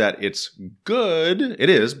much that it's good. It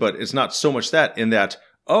is, but it's not so much that in that,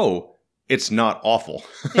 it's not awful.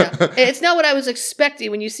 Yeah. It's not what I was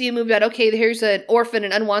expecting when you see a movie about, okay, here's an orphan,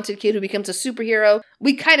 an unwanted kid who becomes a superhero.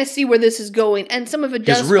 We kind of see where this is going, and some of it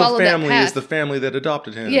does follow that path. His real family is the family that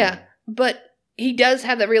adopted him. Yeah, but he does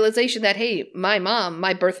have that realization that, hey, my mom,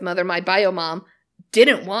 my birth mother, my bio mom,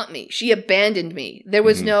 didn't want me. She abandoned me. There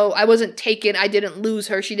was I wasn't taken. I didn't lose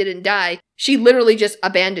her. She didn't die. She literally just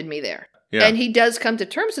abandoned me there. Yeah. And he does come to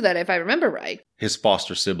terms with that, if I remember right. His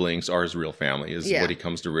foster siblings are his real family, is what he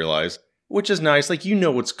comes to realize. Which is nice. Like, you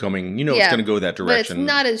know what's coming. You know it's going to go that direction. But it's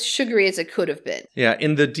not as sugary as it could have been. Yeah,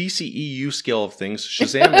 in the DCEU scale of things,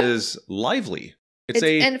 Shazam is lively. It's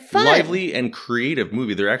a lively and creative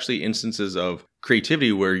movie. There are actually instances of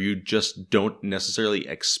creativity where you just don't necessarily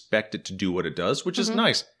expect it to do what it does, which is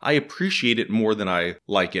nice. I appreciate it more than I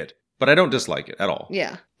like it. But I don't dislike it at all.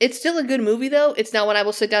 Yeah. It's still a good movie, though. It's not one I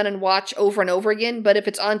will sit down and watch over and over again. But if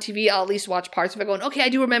it's on TV, I'll at least watch parts of it going, okay, I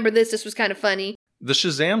do remember this. This was kind of funny. The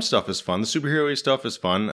Shazam stuff is fun. The superhero stuff is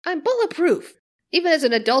fun. I'm bulletproof. Even as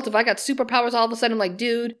an adult, if I got superpowers all of a sudden, I'm like,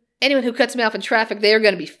 dude, anyone who cuts me off in traffic, they're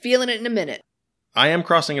going to be feeling it in a minute. I am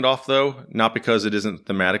crossing it off, though. Not because it isn't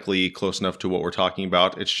thematically close enough to what we're talking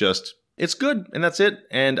about. It's just, it's good, and that's it.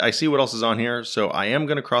 And I see what else is on here, so I am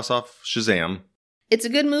going to cross off Shazam. It's a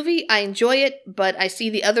good movie. I enjoy it, but I see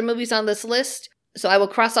the other movies on this list, so I will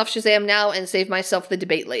cross off Shazam now and save myself the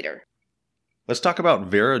debate later. Let's talk about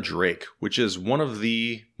Vera Drake, which is one of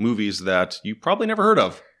the movies that you probably never heard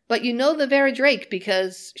of. But you know the Vera Drake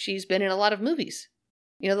because she's been in a lot of movies.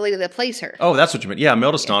 You know the lady that plays her. Oh, that's what you meant. Yeah,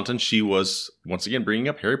 Imelda Staunton. She was, once again, bringing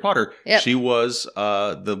up Harry Potter. Yep. She was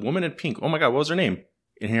the woman in pink. Oh my God, what was her name?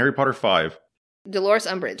 In Harry Potter 5. Dolores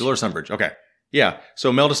Umbridge. Dolores Umbridge, okay. Yeah,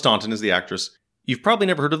 so Imelda Staunton is the actress. You've probably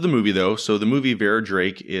never heard of the movie, though. So the movie Vera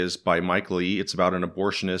Drake is by Mike Leigh. It's about an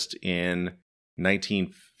abortionist in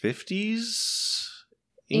 1950s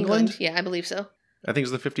England? Yeah, I believe so. I think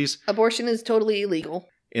it's the 50s. Abortion is totally illegal.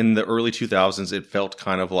 In the early 2000s, it felt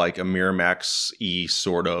kind of like a Miramax-y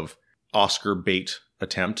sort of Oscar bait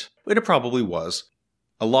attempt. It probably was.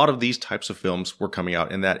 A lot of these types of films were coming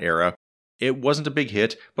out in that era. It wasn't a big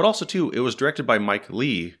hit, but also, too, it was directed by Mike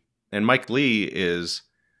Leigh. And Mike Leigh is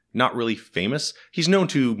not really famous. He's known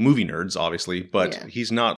to movie nerds, obviously, but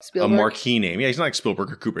he's not Spielberg. A marquee name. Yeah, he's not like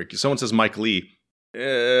Spielberg or Kubrick. If someone says Mike Leigh,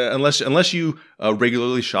 unless you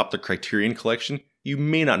regularly shop the Criterion Collection, you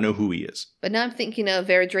may not know who he is. But now I'm thinking of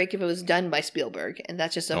Vera Drake if it was done by Spielberg, and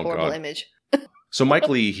that's just a horrible image. So Mike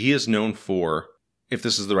Leigh, he is known for, if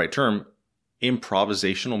this is the right term,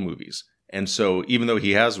 improvisational movies. And so even though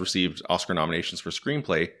he has received Oscar nominations for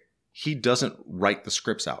screenplay, he doesn't write the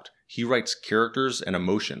scripts out. He writes characters and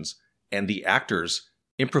emotions, and the actors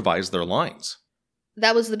improvise their lines.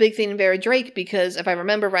 That was the big thing in Vera Drake, because if I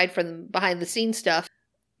remember right from behind-the-scenes stuff,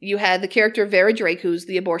 you had the character Vera Drake, who's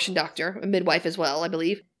the abortion doctor, a midwife as well, I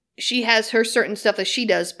believe. She has her certain stuff that she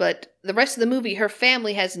does, but the rest of the movie, her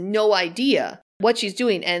family has no idea what she's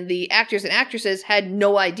doing, and the actors and actresses had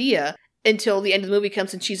no idea until the end of the movie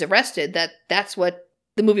comes and she's arrested that that's what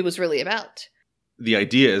the movie was really about. The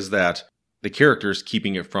idea is that the character's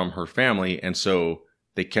keeping it from her family, and so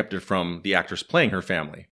they kept it from the actors playing her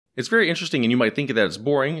family. It's very interesting, and you might think that it's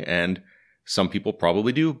boring, and some people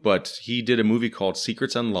probably do, but he did a movie called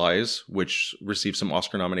Secrets and Lies, which received some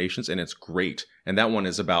Oscar nominations, and it's great. And that one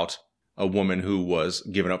is about a woman who was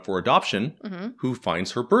given up for adoption, who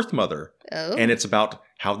finds her birth mother. Oh. And it's about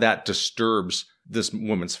how that disturbs this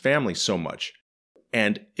woman's family so much.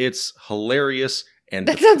 And it's hilarious. And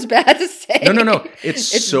that sounds bad to say. No.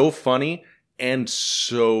 It's so funny and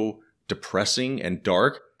so depressing and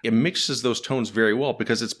dark. It mixes those tones very well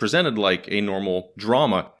because it's presented like a normal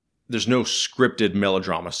drama. There's no scripted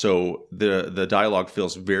melodrama, so the dialogue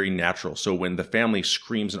feels very natural. So when the family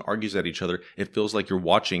screams and argues at each other, it feels like you're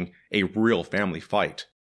watching a real family fight,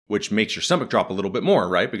 which makes your stomach drop a little bit more,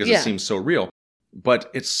 right? Because it seems so real. But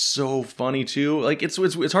it's so funny too. Like it's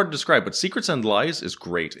hard to describe, but Secrets and Lies is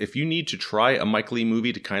great. If you need to try a Mike Leigh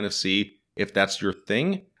movie to kind of see if that's your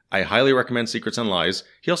thing, I highly recommend Secrets and Lies.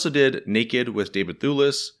 He also did Naked with David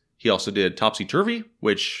Thewlis. He also did Topsy Turvy,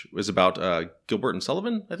 which was about Gilbert and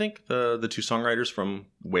Sullivan, I think, the two songwriters from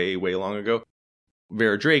way, way long ago.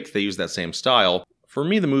 Vera Drake, they use that same style. For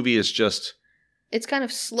me, the movie is just... It's kind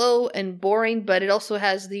of slow and boring, but it also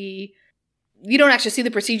has the... You don't actually see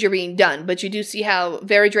the procedure being done, but you do see how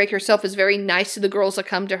Vera Drake herself is very nice to the girls that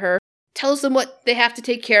come to her, tells them what they have to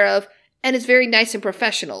take care of, and is very nice and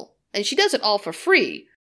professional. And she does it all for free.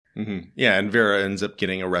 Mm-hmm. Yeah, and Vera ends up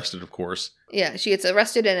getting arrested, of course. Yeah, she gets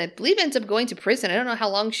arrested and I believe ends up going to prison. I don't know how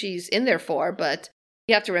long she's in there for, but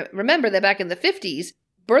you have to remember that back in the 50s,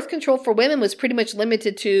 birth control for women was pretty much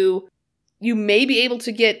limited to you may be able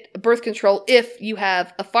to get birth control if you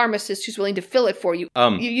have a pharmacist who's willing to fill it for you.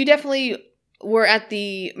 You definitely were at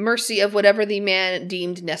the mercy of whatever the man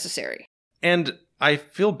deemed necessary. And I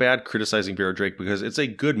feel bad criticizing Vera Drake because it's a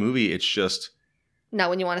good movie. It's just... Not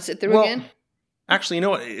when you want to sit through again? Actually, you know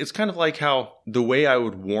what? It's kind of like how the way I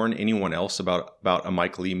would warn anyone else about a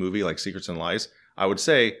Mike Leigh movie like Secrets and Lies, I would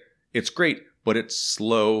say it's great, but it's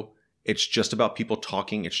slow. It's just about people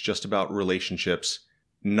talking. It's just about relationships.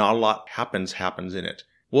 Not a lot happens in it.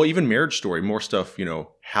 Well, even Marriage Story, more stuff,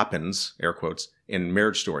 happens, air quotes, in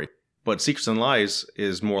Marriage Story. But Secrets and Lies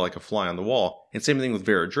is more like a fly on the wall. And same thing with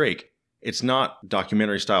Vera Drake. It's not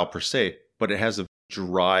documentary style per se, but it has a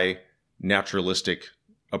dry, naturalistic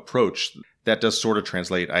approach that does sort of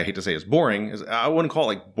translate, I hate to say as boring. I wouldn't call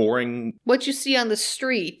it like boring. What you see on the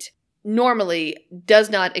street normally does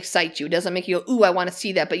not excite you. It doesn't make you go, ooh, I want to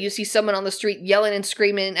see that. But you see someone on the street yelling and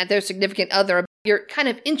screaming at their significant other. You're kind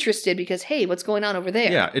of interested because, hey, what's going on over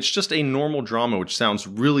there? Yeah, it's just a normal drama, which sounds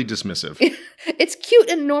really dismissive. It's cute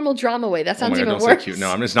in a normal drama way. That sounds even worse. Don't say cute.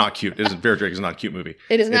 No, it's not cute. Vera Drake is not a cute movie.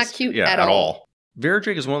 It is not cute at all. Vera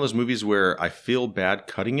Drake is one of those movies where I feel bad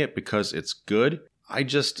cutting it because it's good. I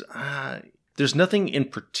just, there's nothing in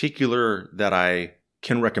particular that I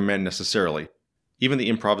can recommend necessarily. Even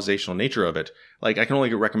the improvisational nature of it. Like, I can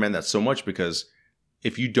only recommend that so much because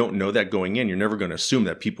if you don't know that going in, you're never going to assume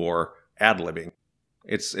that people are ad-libbing.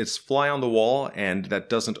 It's fly on the wall, and that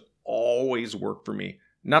doesn't always work for me.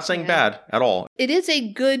 Not saying bad at all. It is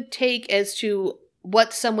a good take as to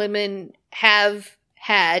what some women have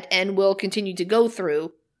had and will continue to go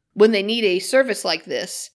through when they need a service like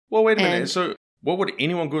this. Well, wait a minute. So what would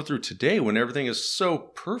anyone go through today when everything is so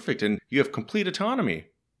perfect and you have complete autonomy?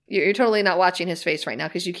 You're totally not watching his face right now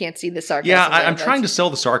because you can't see the sarcasm. Yeah, I'm trying to sell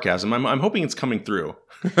the sarcasm. I'm hoping it's coming through.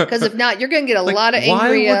 Because if not, you're going to get a lot of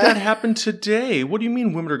angry... Why would that happen today? What do you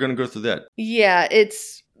mean women are going to go through that? Yeah,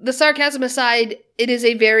 it's... The sarcasm aside, it is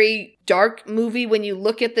a very dark movie when you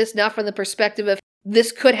look at this, not from the perspective of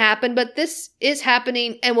this could happen, but this is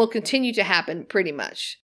happening and will continue to happen pretty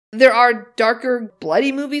much. There are darker,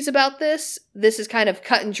 bloody movies about this. This is kind of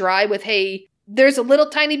cut and dry with, hey, there's a little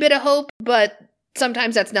tiny bit of hope, but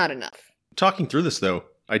sometimes that's not enough. Talking through this, though,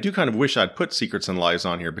 I do kind of wish I'd put Secrets and Lies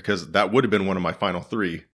on here because that would have been one of my final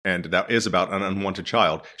three. And that is about an unwanted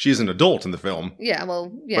child. She's an adult in the film. Yeah,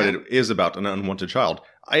 well, yeah. But it is about an unwanted child.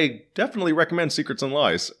 I definitely recommend Secrets and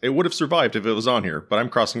Lies. It would have survived if it was on here, but I'm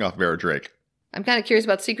crossing off Vera Drake. I'm kind of curious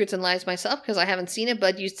about Secrets and Lies myself because I haven't seen it,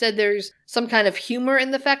 but you said there's some kind of humor in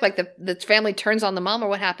the fact, like the family turns on the mom, or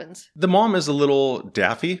what happens? The mom is a little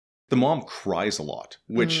daffy. The mom cries a lot,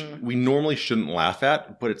 which we normally shouldn't laugh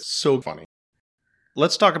at, but it's so funny.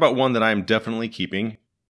 Let's talk about one that I'm definitely keeping.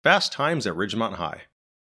 Fast Times at Ridgemont High.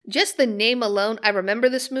 Just the name alone, I remember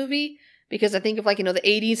this movie because I think of the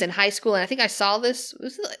 80s and high school, and I think I saw this,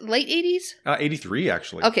 was it late 80s? 83,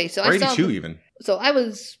 actually. Okay, so or I saw... 82 even. So I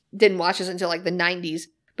didn't watch this until the 90s,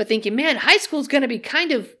 but thinking, man, high school's going to be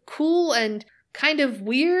kind of cool and kind of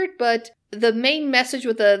weird, but the main message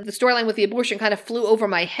with the storyline with the abortion kind of flew over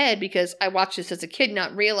my head because I watched this as a kid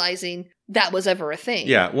not realizing that was ever a thing.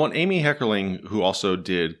 Yeah, well, Amy Heckerling, who also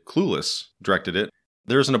did Clueless, directed it.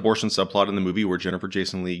 There's an abortion subplot in the movie where Jennifer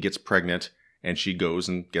Jason Leigh gets pregnant and she goes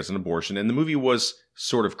and gets an abortion. And the movie was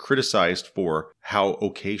sort of criticized for how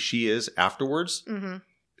okay she is afterwards. Mm-hmm.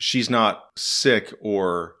 She's not sick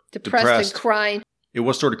or depressed and crying. It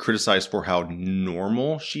was sort of criticized for how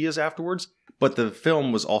normal she is afterwards. But the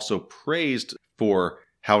film was also praised for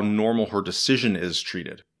how normal her decision is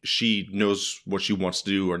treated. She knows what she wants to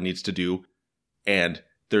do or needs to do. And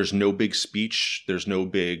there's no big speech. There's no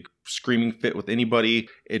big screaming fit with anybody.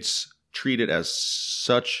 It's treated as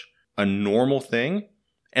such a normal thing.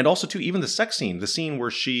 And also, too, even the sex scene, the scene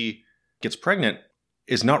where she gets pregnant,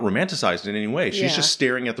 is not romanticized in any way. She's just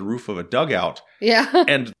staring at the roof of a dugout. Yeah.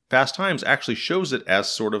 And Fast Times actually shows it as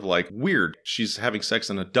sort of weird. She's having sex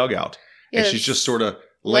in a dugout. Yeah, and she's just sort of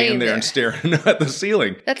laying there and staring at the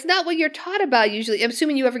ceiling. That's not what you're taught about usually. I'm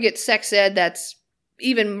assuming you ever get sex ed that's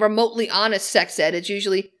even remotely honest sex ed.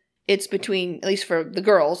 It's between, at least for the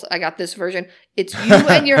girls, I got this version. It's you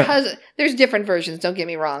and your husband. There's different versions, don't get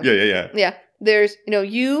me wrong. Yeah. Yeah. There's,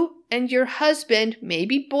 you and your husband,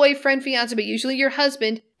 maybe boyfriend, fiance, but usually your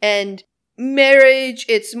husband, and marriage,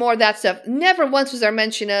 it's more that stuff. Never once was there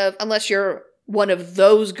mention of, unless you're one of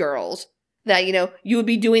those girls, that, you would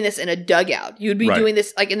be doing this in a dugout. You would be doing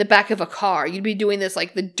this, in the back of a car. You'd be doing this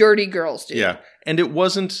like the dirty girls do. Yeah. And it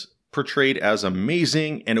wasn't portrayed as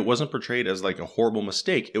amazing, and it wasn't portrayed as a horrible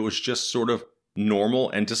mistake. It was just sort of normal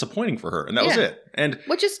and disappointing for her. And that was it. And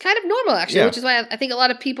which is kind of normal, actually, which is why I think a lot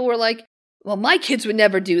of people were like, well, my kids would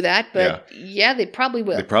never do that. But yeah they probably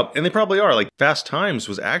will. They probably are. Fast Times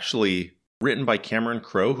was actually written by Cameron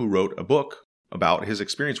Crowe, who wrote a book about his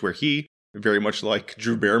experience where he, very much like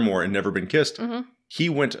Drew Barrymore in Never Been Kissed, he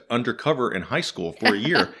went undercover in high school for a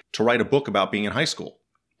year to write a book about being in high school.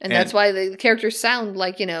 And that's why the characters sound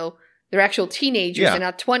like, they're actual teenagers Yeah. and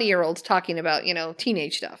not 20-year-olds talking about,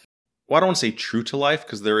 teenage stuff. Well, I don't want to say true to life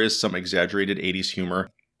because there is some exaggerated 80s humor.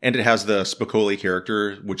 And it has the Spicoli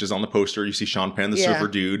character, which is on the poster. You see Sean Penn, the Yeah. surfer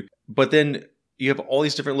dude. But then you have all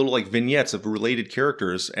these different little vignettes of related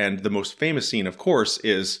characters. And the most famous scene, of course,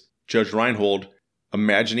 is Judge Reinhold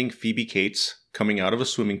imagining Phoebe Cates coming out of a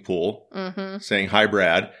swimming pool, saying, "Hi,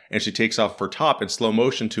 Brad." And she takes off her top in slow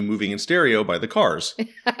motion to Moving in Stereo by the Cars.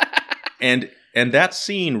 And that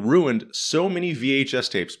scene ruined so many VHS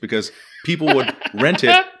tapes because people would rent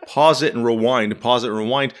it, pause it and rewind,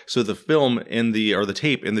 so the film or the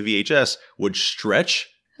tape in the VHS would stretch.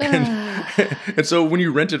 And so when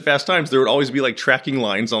you rented Fast Times, there would always be tracking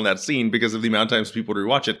lines on that scene because of the amount of times people would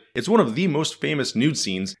rewatch it. It's one of the most famous nude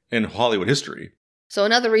scenes in Hollywood history. So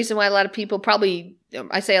another reason why a lot of people probably,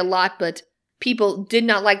 I say a lot, but people did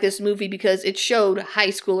not like this movie because it showed high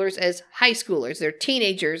schoolers as high schoolers. They're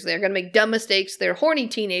teenagers. They're going to make dumb mistakes. They're horny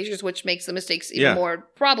teenagers, which makes the mistakes even more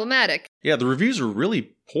problematic. Yeah, the reviews are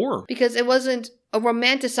really poor. Because it wasn't a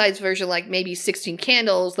romanticized version like maybe 16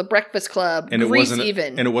 Candles, The Breakfast Club, and Grease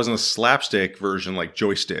even. And it wasn't a slapstick version like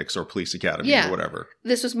Joysticks or Police Academy or whatever.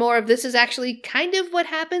 This was more of, this is actually kind of what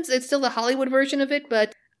happens. It's still the Hollywood version of it,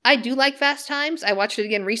 but I do like Fast Times. I watched it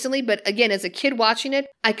again recently, but again, as a kid watching it,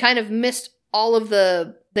 I kind of missed all of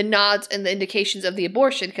the nods and the indications of the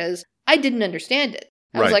abortion because I didn't understand it.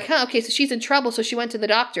 I was like, okay, so she's in trouble, so she went to the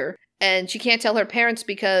doctor, and she can't tell her parents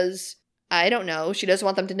because, I don't know, she doesn't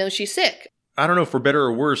want them to know she's sick. I don't know, for better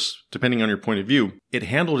or worse, depending on your point of view, it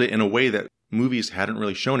handled it in a way that movies hadn't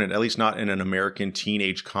really shown it, at least not in an American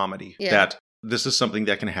teenage comedy. Yeah. That this is something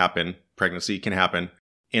that can happen, pregnancy can happen,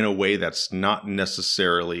 in a way that's not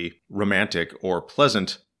necessarily romantic or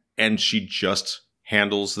pleasant, and she just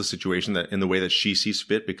handles the situation that in the way that she sees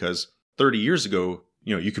fit because 30 years ago,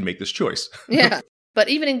 you can make this choice. Yeah. But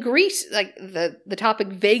even in Grease, the topic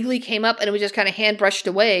vaguely came up and it was just kind of hand brushed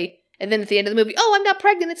away. And then at the end of the movie, oh, I'm not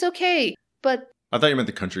pregnant, it's okay. But I thought you meant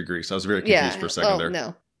the country Grease. I was very confused for a second there.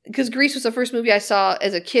 No. Because Grease was the first movie I saw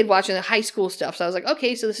as a kid watching the high school stuff. So I was like,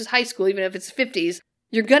 okay, so this is high school, even if it's 50s.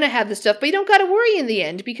 You're going to have this stuff, but you don't got to worry in the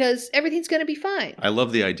end because everything's going to be fine. I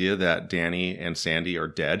love the idea that Danny and Sandy are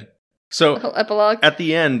dead. So, epilogue. At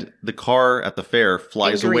the end, the car at the fair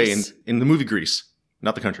flies away in the movie Grease.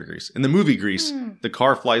 Not the country Grease. In the movie Grease, the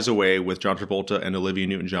car flies away with John Travolta and Olivia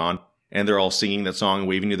Newton-John, and they're all singing that song and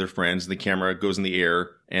waving to their friends. The camera goes in the air,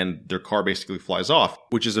 and their car basically flies off,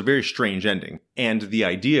 which is a very strange ending. And the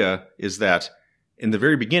idea is that in the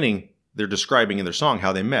very beginning, they're describing in their song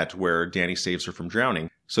how they met, where Danny saves her from drowning.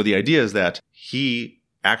 So the idea is that he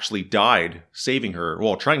actually died saving her,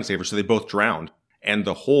 trying to save her, so they both drowned. And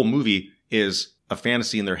the whole movie is a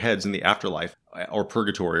fantasy in their heads in the afterlife or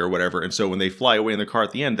purgatory or whatever. And so when they fly away in the car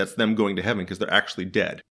at the end, that's them going to heaven because they're actually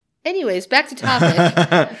dead. Anyways, back to topic.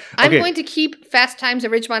 Okay. I'm going to keep Fast Times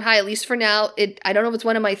at Ridgemont High, at least for now. I don't know if it's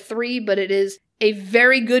one of my 3, but it is a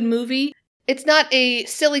very good movie. It's not a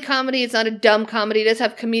silly comedy. It's not a dumb comedy. It does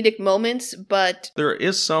have comedic moments, but there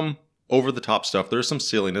is some over-the-top stuff. There's some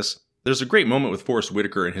silliness. There's a great moment with Forrest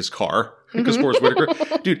Whitaker in his car. Because Forrest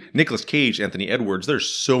Whitaker, dude, Nicolas Cage, Anthony Edwards, there's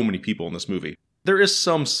so many people in this movie. There is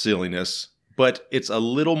some silliness, but it's a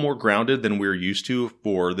little more grounded than we're used to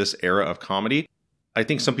for this era of comedy. I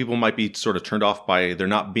think some people might be sort of turned off by there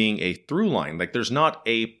not being a through line. There's not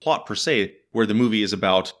a plot per se where the movie is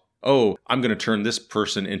about, oh, I'm going to turn this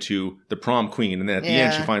person into the prom queen. And then at the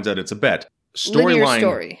end, she finds out it's a bet.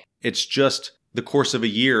 Storyline. It's just the course of a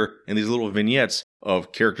year and these little vignettes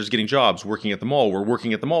of characters getting jobs, working at the mall, where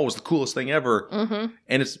working at the mall was the coolest thing ever.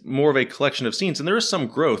 And it's more of a collection of scenes. And there is some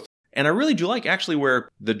growth. And I really do like actually where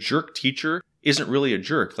the jerk teacher isn't really a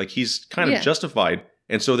jerk. He's kind of justified.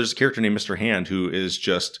 And so there's a character named Mr. Hand who is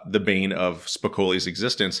just the bane of Spicoli's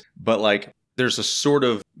existence. But there's a sort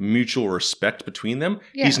of mutual respect between them.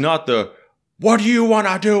 Yeah. He's not the, what do you want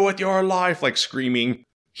to do with your life? Screaming.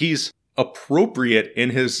 He's appropriate in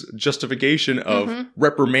his justification of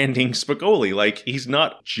reprimanding Spicoli. He's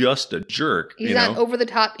not just a jerk. He's not over the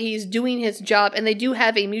top. He's doing his job. And they do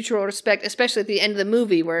have a mutual respect, especially at the end of the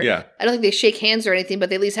movie where I don't think they shake hands or anything, but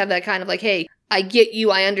they at least have that kind of hey, I get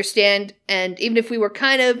you, I understand, and even if we were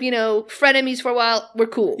kind of, frenemies for a while, we're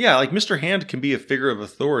cool. Yeah, Mr. Hand can be a figure of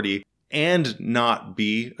authority and not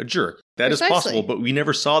be a jerk. That is possible, but we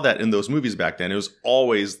never saw that in those movies back then. It was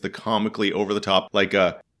always the comically over-the-top,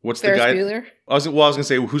 what's Ferris the guy? Bueller? I was going to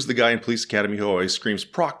say, who's the guy in Police Academy who always screams,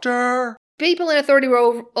 Proctor? People in authority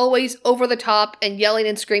were always over the top and yelling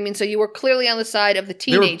and screaming, so you were clearly on the side of the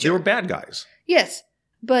teenager. They were bad guys. Yes,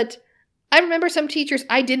 but I remember some teachers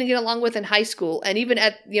I didn't get along with in high school, and even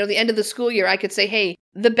at the end of the school year, I could say, hey,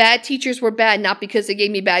 the bad teachers were bad, not because they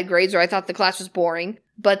gave me bad grades or I thought the class was boring,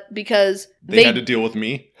 but because they had to deal with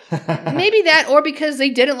me. Maybe that, or because they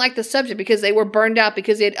didn't like the subject, because they were burned out,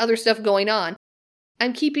 because they had other stuff going on.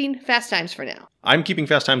 I'm keeping Fast Times for now. I'm keeping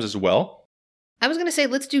Fast Times as well. I was going to say,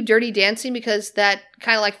 let's do Dirty Dancing, because that,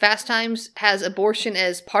 kind of like Fast Times, has abortion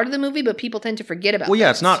as part of the movie, but people tend to forget about it. Well, yeah,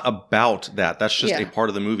 it's not about that. That's just Yeah. a part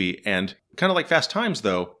of the movie. And kind of like Fast Times,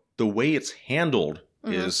 though, the way it's handled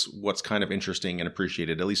is what's kind of interesting and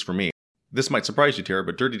appreciated, at least for me. This might surprise you, Tara,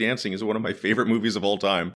 but Dirty Dancing is one of my favorite movies of all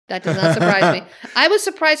time. That does not surprise me. I was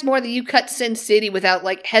surprised more that you cut Sin City without,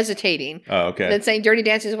 hesitating. Oh, okay. Than saying Dirty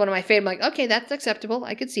Dancing is one of my favorite. I'm like, okay, that's acceptable.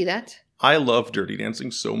 I could see that. I love Dirty Dancing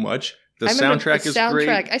so much. The I remember soundtrack is great.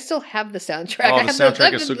 I still have the soundtrack. Oh, I the have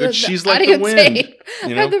soundtrack is so good. the She's like audio the wind. tape.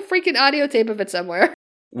 You I have know? the freaking audio tape of it somewhere.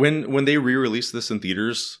 When they re-released this in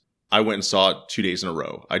theaters, I went and saw it 2 days in a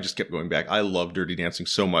row. I just kept going back. I love Dirty Dancing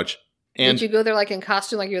so much. And Did you go there in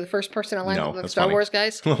costume, like you're the first person online No, with the that's Star funny. Wars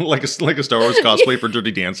guys? like a Star Wars cosplay for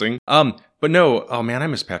Dirty Dancing. But no, oh man, I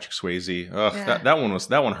miss Patrick Swayze. Ugh, Yeah.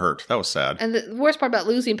 that one hurt. That was sad. And the worst part about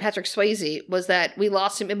losing Patrick Swayze was that we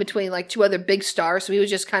lost him in between two other big stars, so he was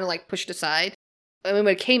just kind of pushed aside. I mean,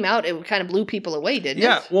 when it came out, it kind of blew people away, didn't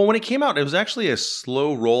Yeah, it? well, when it came out, it was actually a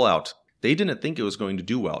slow rollout. They didn't think it was going to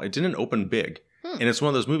do well. It didn't open big. And it's one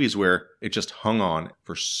of those movies where it just hung on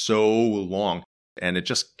for so long, and it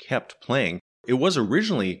just kept playing. It was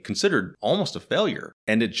originally considered almost a failure,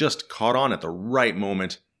 and it just caught on at the right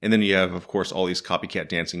moment. And then you have, of course, all these copycat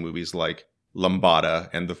dancing movies like Lambada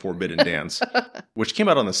and The Forbidden Dance, which came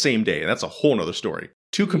out on the same day, and that's a whole nother story.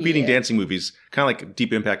 Two competing dancing movies, kind of like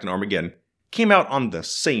Deep Impact and Armageddon, came out on the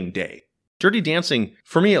same day. Dirty Dancing,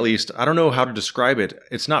 for me at least, I don't know how to describe it.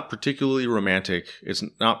 It's not particularly romantic. It's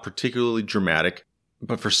not particularly dramatic.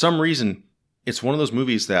 But for some reason, it's one of those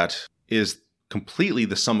movies that is completely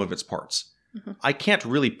the sum of its parts. Mm-hmm. I can't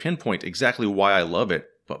really pinpoint exactly why I love it,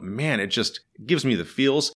 but man, it just gives me the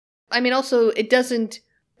feels. I mean, also, it doesn't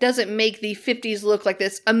make the 50s look like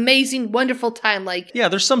this amazing, wonderful time. Yeah,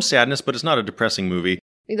 there's some sadness, but it's not a depressing movie.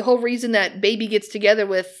 The whole reason that Baby gets together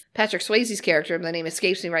with Patrick Swayze's character, the name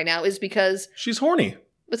escapes me right now, is because... She's horny.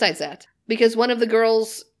 Besides that. Because one of the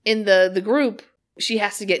girls in the group, she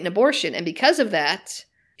has to get an abortion. And because of that,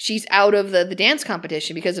 she's out of the dance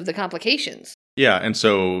competition because of the complications. Yeah, and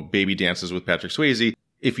so Baby dances with Patrick Swayze.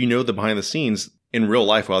 If you know the behind the scenes, in real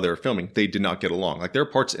life while they were filming, they did not get along. There are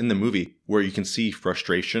parts in the movie where you can see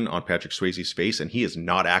frustration on Patrick Swayze's face, and he is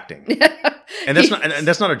not acting. And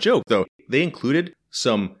that's not a joke, though. They included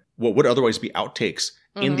some what would otherwise be outtakes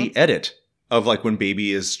in the edit of when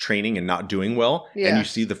Baby is training and not doing well, and you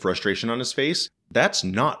see the frustration on his face. That's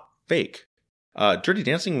not fake. Dirty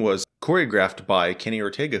Dancing was choreographed by Kenny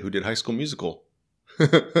Ortega, who did High School Musical.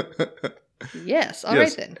 Yes, all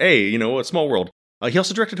right then. Hey, a small world. He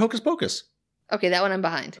also directed Hocus Pocus. Okay, that one I'm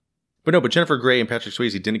behind. But Jennifer Grey and Patrick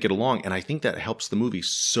Swayze didn't get along, and I think that helps the movie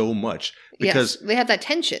so much. Because yes, they have that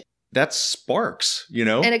tension. That sparks,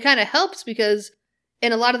 And it kind of helps because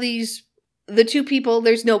in a lot of these, the two people,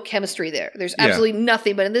 there's no chemistry there. There's absolutely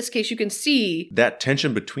nothing. But in this case, you can see... that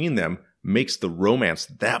tension between them makes the romance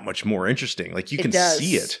that much more interesting. You can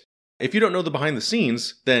see it. If you don't know the behind the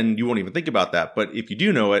scenes, then you won't even think about that. But if you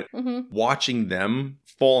do know it, watching them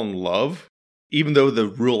fall in love, even though the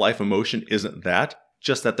real life emotion isn't that,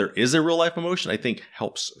 just that there is a real life emotion, I think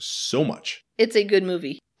helps so much. It's a good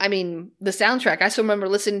movie. I mean, the soundtrack, I still remember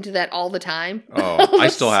listening to that all the time. Oh, I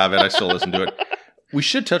still have it. I still listen to it. We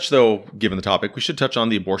should touch, though, given the topic, we should touch on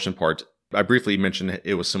the abortion part. I briefly mentioned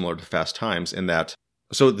it was similar to Fast Times in that,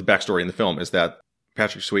 so the backstory in the film is that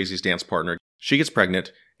Patrick Swayze's dance partner, she gets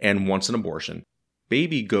pregnant and wants an abortion.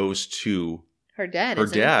 Baby goes to her dad,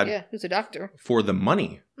 yeah, who's a doctor, for the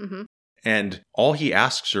money. Mm-hmm. And all he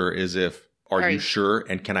asks her is are you sure,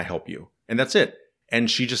 and can I help you? And that's it. And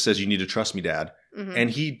she just says, you need to trust me, Dad. Mm-hmm. And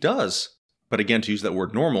he does. But again, to use that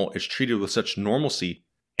word normal, it's treated with such normalcy.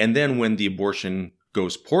 And then when the abortion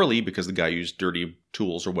goes poorly because the guy used dirty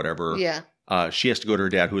tools or whatever, she has to go to her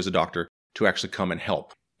dad, who is a doctor, to actually come and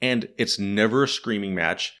help. And it's never a screaming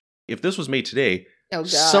match. If this was made today,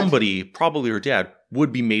 somebody, probably her dad,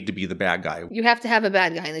 would be made to be the bad guy. You have to have a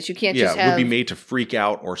bad guy in this. You can't just have... would be made to freak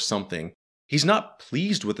out or something. He's not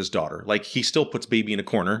pleased with his daughter. He still puts Baby in a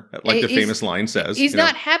corner, like the famous line says. He's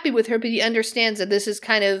not happy with her, but he understands that this is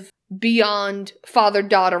kind of beyond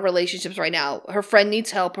father-daughter relationships right now. Her friend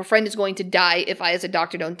needs help. Her friend is going to die if I, as a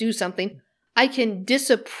doctor, don't do something. I can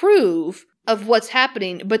disapprove of what's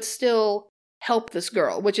happening, but still help this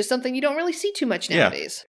girl, which is something you don't really see too much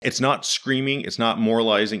nowadays. Yeah. It's not screaming. It's not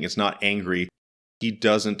moralizing. It's not angry. he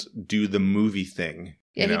doesn't do the movie thing.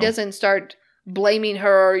 Yeah, he doesn't start blaming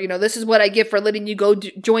her. This is what I get for letting you go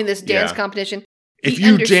join this dance competition. If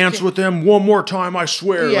you dance with them one more time, I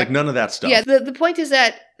swear. Yeah. Like, none of that stuff. Yeah, the point is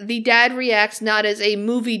that the dad reacts not as a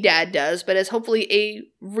movie dad does, but as hopefully a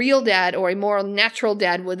real dad or a more natural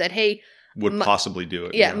dad would that, hey... Would possibly do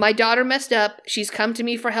it. Yeah, my daughter messed up. She's come to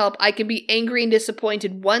me for help. I can be angry and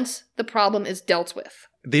disappointed once the problem is dealt with.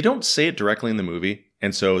 They don't say it directly in the movie,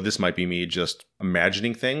 and so this might be me just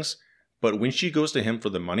imagining things, but when she goes to him for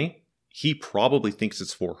the money, he probably thinks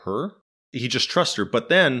it's for her. He just trusts her, but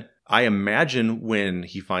then... I imagine when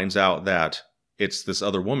he finds out that it's this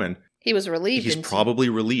other woman... He was relieved. He's probably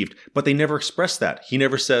relieved. But they never express that. He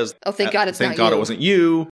never says... Oh, thank God it's not you. Thank God it wasn't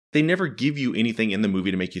you. They never give you anything in the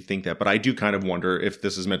movie to make you think that. But I do kind of wonder if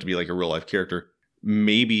this is meant to be like a real-life character.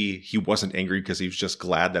 Maybe he wasn't angry because he was just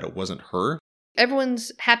glad that it wasn't her.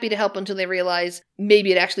 Everyone's happy to help until they realize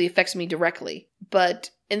maybe it actually affects me directly.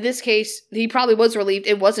 But... in this case, he probably was relieved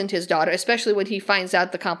it wasn't his daughter, especially when he finds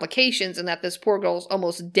out the complications and that this poor girl's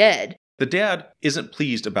almost dead. The dad isn't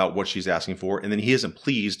pleased about what she's asking for, and then he isn't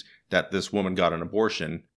pleased that this woman got an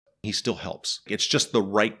abortion. He still helps. It's just the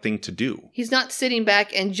right thing to do. He's not sitting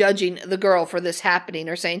back and judging the girl for this happening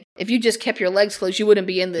or saying, if you just kept your legs closed, you wouldn't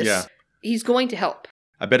be in this. Yeah. He's going to help.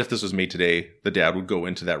 I bet if this was made today, the dad would go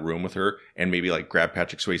into that room with her and maybe like grab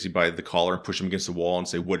Patrick Swayze by the collar and push him against the wall and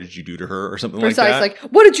say, what did you do to her? Or something like that. Like,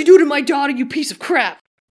 what did you do to my daughter, you piece of crap?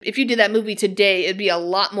 If you did that movie today, it'd be a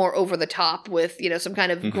lot more over the top with, some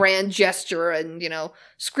kind of grand gesture and,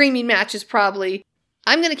 screaming matches probably.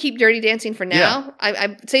 I'm going to keep Dirty Dancing for now. Yeah.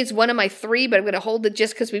 I'd say it's one of my 3, but I'm going to hold it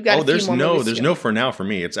just because we've got a few more movies. There's no for now for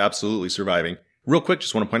me. It's absolutely surviving. Real quick,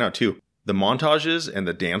 just want to point out too, the montages and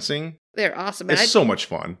the dancing. They're awesome. It's so much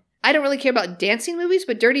fun. I don't really care about dancing movies,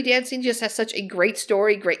 but Dirty Dancing just has such a great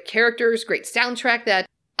story, great characters, great soundtrack that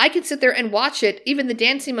I could sit there and watch it, even the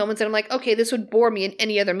dancing moments, and I'm like, okay, this would bore me in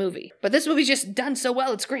any other movie. But this movie's just done so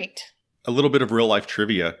well, it's great. A little bit of real life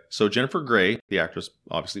trivia. So Jennifer Grey, the actress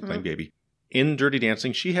obviously playing Baby, in Dirty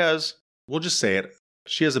Dancing, she has, we'll just say it,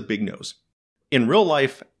 she has a big nose. In real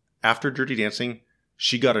life, after Dirty Dancing,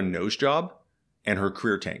 she got a nose job and her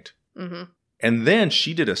career tanked. Mm-hmm. And then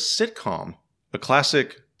she did a sitcom, a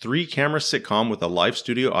classic 3-camera sitcom with a live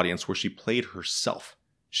studio audience where she played herself.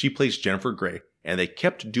 She plays Jennifer Grey, and they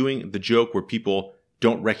kept doing the joke where people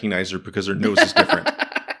don't recognize her because her nose is different.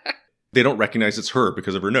 They don't recognize it's her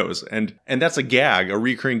because of her nose. And that's a gag, a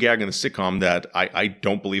recurring gag in the sitcom that I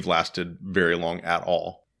don't believe lasted very long at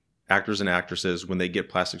all. Actors and actresses, when they get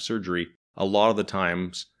plastic surgery, a lot of the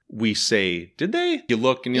times we say, did they? You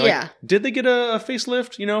look and you're like, did they get a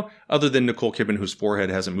facelift? Other than Nicole Kidman, whose forehead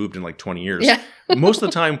hasn't moved in like 20 years. Yeah. Most of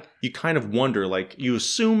the time, you kind of wonder, like you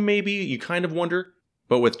assume maybe, you kind of wonder.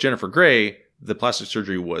 But with Jennifer Grey, the plastic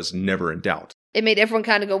surgery was never in doubt. It made everyone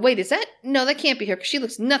kind of go, wait, is that? No, that can't be her because she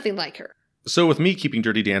looks nothing like her. So with me keeping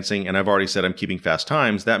Dirty Dancing, and I've already said I'm keeping Fast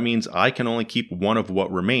Times, that means I can only keep one of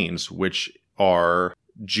what remains, which are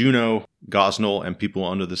Juno, Gosnell, and People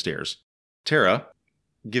Under the Stairs. Tara,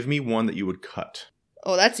 give me one that you would cut.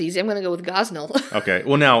 Oh, that's easy. I'm going to go with Gosnell. Okay.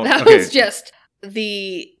 Well, now... that was just...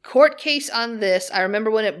 The court case on this, I remember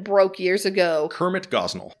when it broke years ago. Kermit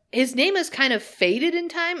Gosnell. His name has kind of faded in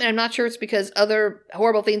time, and I'm not sure it's because other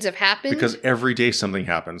horrible things have happened. Because every day something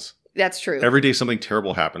happens. That's true. Every day something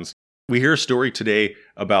terrible happens. We hear a story today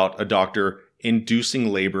about a doctor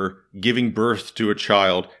inducing labor, giving birth to a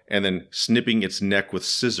child, and then snipping its neck with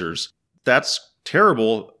scissors. That's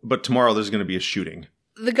terrible, but tomorrow there's going to be a shooting.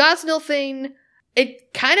 The Gosnell thing...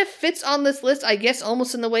 It kind of fits on this list, I guess,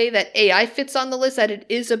 almost in the way that AI fits on the list, that it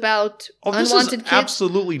is about unwanted kids. This is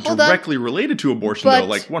absolutely directly related to abortion, though,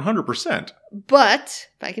 like 100%. But,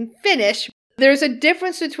 if I can finish, there's a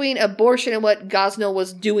difference between abortion and what Gosnell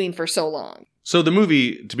was doing for so long. So the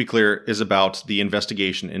movie, to be clear, is about the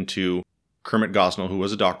investigation into Kermit Gosnell, who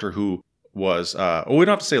was a doctor who was, we don't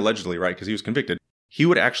have to say allegedly, right, because he was convicted. He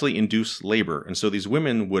would actually induce labor. And so these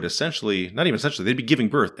women would they'd be giving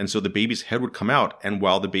birth. And so the baby's head would come out. And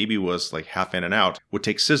while the baby was like half in and out, would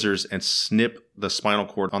take scissors and snip the spinal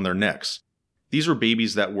cord on their necks. These were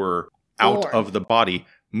babies that were out of the body,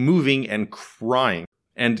 moving and crying.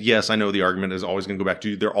 And yes, I know the argument is always going to go back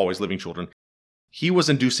to they're always living children. He was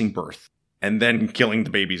inducing birth and then killing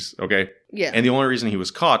the babies, okay? Yeah. And the only reason he was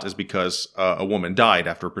caught is because a woman died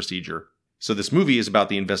after a procedure. So this movie is about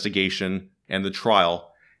the investigation and the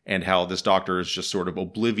trial and how this doctor is just sort of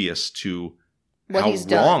oblivious to how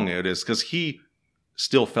wrong it is because he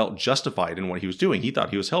still felt justified in what he was doing. He thought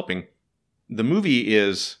he was helping. The movie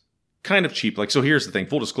is kind of cheap. So here's the thing.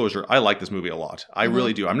 Full disclosure, I like this movie a lot. I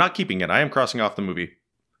really do. I'm not keeping it. I am crossing off the movie.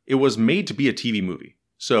 It was made to be a TV movie.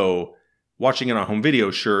 So Watching it on home video,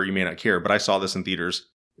 sure, you may not care, but I saw this in theaters.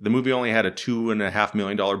 The movie only had a $2.5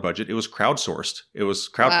 million budget. It was crowdsourced. It was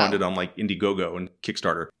crowdfunded on like Indiegogo and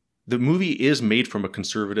Kickstarter. The movie is made from a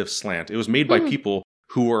conservative slant. It was made by people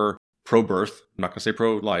who are pro-birth. I'm not going to say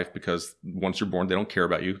pro-life because once you're born, they don't care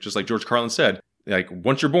about you. Just like George Carlin said, like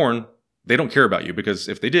once you're born, they don't care about you because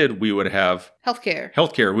if they did, we would have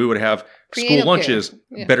healthcare. We would have school lunches,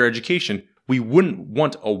 better education. We wouldn't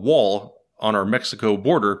want a wall on our Mexico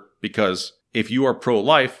border because if you are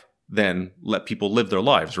pro-life, then let people live their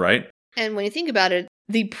lives, right? And when you think about it,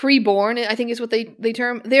 the preborn, I think is what they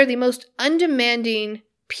term, they're the most undemanding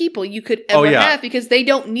people you could ever have because they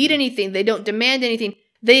don't need anything. They don't demand anything.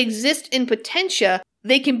 They exist in potentia.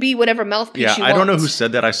 They can be whatever mouthpiece you want. I don't know who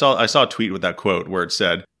said that. I saw a tweet with that quote where it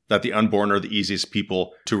said that the unborn are the easiest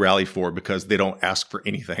people to rally for because they don't ask for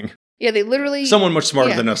anything. Yeah, they literally... Someone much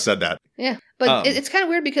smarter than us said that. Yeah, but it's kind of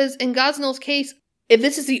weird because in Gosnell's case, if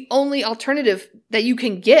this is the only alternative that you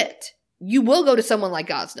can get, you will go to someone like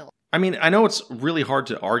Gosnell. I mean, I know it's really hard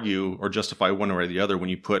to argue or justify one way or the other when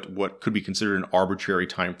you put what could be considered an arbitrary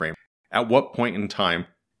time frame. At what point in time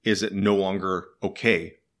is it no longer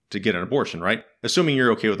okay to get an abortion, right? Assuming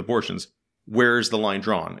you're okay with abortions, where's the line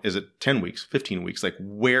drawn? Is it 10 weeks, 15 weeks? Like,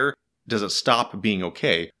 where does it stop being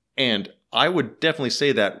okay? And I would definitely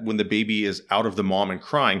say that when the baby is out of the mom and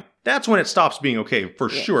crying, that's when it stops being okay, for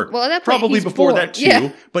sure. Well, at that point, probably before born. that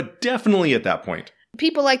too, but definitely at that point.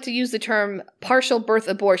 People like to use the term partial birth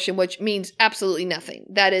abortion, which means absolutely nothing.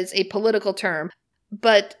 That is a political term.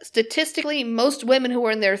 But statistically, most women who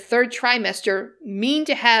are in their third trimester mean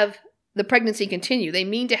to have the pregnancy continue. They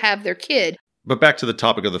mean to have their kid. But back to the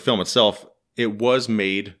topic of the film itself, it was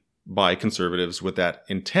made by conservatives with that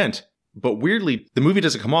intent. But weirdly, the movie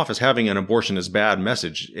doesn't come off as having an abortion is bad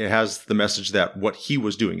message. It has the message that what he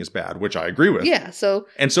was doing is bad, which I agree with. Yeah, so...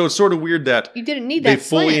 And so it's sort of weird that you didn't need that they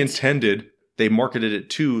fully intended, they marketed it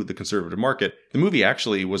to the conservative market. The movie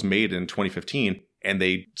actually was made in 2015, and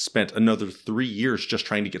they spent another 3 years just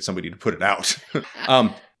trying to get somebody to put it out.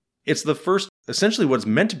 It's the first, essentially what's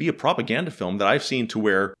meant to be a propaganda film that I've seen to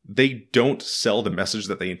where they don't sell the message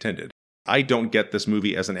that they intended. I don't get this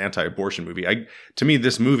movie as an anti-abortion movie. To me,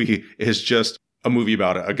 this movie is just a movie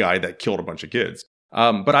about a guy that killed a bunch of kids.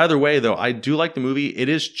 But either way, though, I do like the movie. It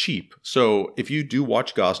is cheap. So if you do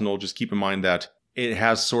watch Gosnell, just keep in mind that it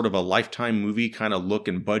has sort of a Lifetime movie kind of look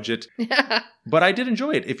and budget. But I did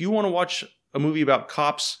enjoy it. If you want to watch a movie about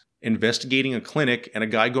cops investigating a clinic and a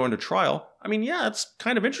guy going to trial, I mean, yeah, it's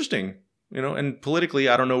kind of interesting. You know, and politically,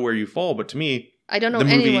 I don't know where you fall, but to me, I don't know the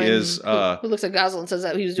movie anyone is, who looks at Gosnell and says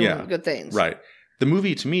that he was doing good things. Right. The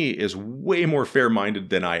movie, to me, is way more fair-minded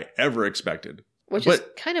than I ever expected. Which is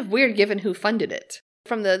kind of weird given who funded it.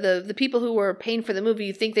 From the people who were paying for the movie,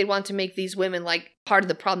 you think they'd want to make these women like part of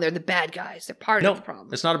the problem. They're the bad guys. They're part of the problem.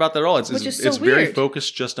 It's not about that at all. It's very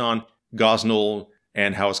focused just on Gosnell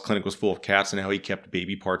and how his clinic was full of cats and how he kept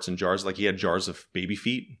baby parts in jars. Like he had jars of baby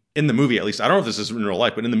feet. In the movie, at least. I don't know if this is in real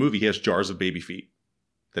life, but in the movie, he has jars of baby feet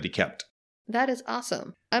that he kept. That is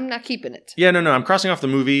awesome. I'm not keeping it. Yeah, no. I'm crossing off the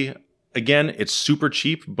movie. Again, it's super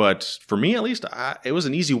cheap, but for me at least, it was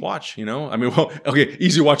an easy watch, you know? I mean, well, okay,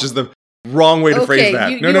 easy watch is the wrong way to phrase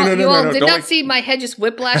that. No. You all did not see my head just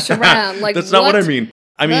whiplash around. Like, that's not what I mean.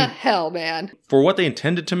 I mean, the hell, man. For what they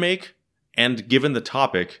intended to make, and given the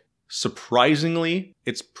topic, surprisingly,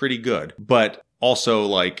 it's pretty good, but also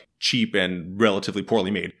like cheap and relatively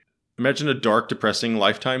poorly made. Imagine a dark, depressing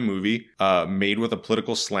Lifetime movie made with a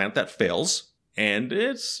political slant that fails, and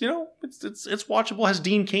it's, you know, it's watchable. It has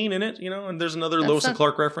Dean Cain in it, you know, and there's another Lois and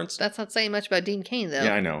Clark reference. That's not saying much about Dean Cain, though.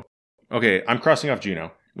 Yeah, I know. Okay, I'm crossing off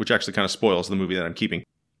Juno, which actually kind of spoils the movie that I'm keeping.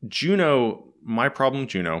 Juno, my problem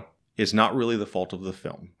with Juno is not really the fault of the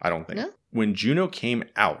film, I don't think. No? When Juno came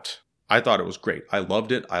out, I thought it was great. I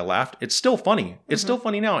loved it. I laughed. It's still funny. It's still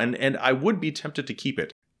funny now, and I would be tempted to keep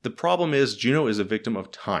it. The problem is Juno is a victim of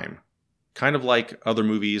time. Kind of like other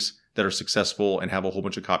movies that are successful and have a whole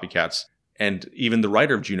bunch of copycats. And even the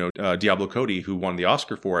writer of Juno, Diablo Cody, who won the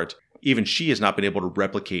Oscar for it, even she has not been able to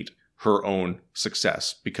replicate her own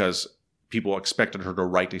success because people expected her to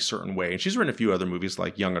write a certain way. And she's written a few other movies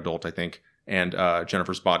like Young Adult, I think, and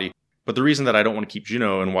Jennifer's Body. But the reason that I don't want to keep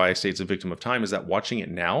Juno and why I say it's a victim of time is that watching it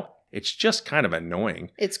now, it's just kind of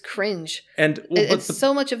annoying. It's cringe. And it's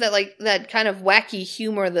so much of that, like that kind of wacky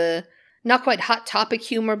humor, the not quite Hot Topic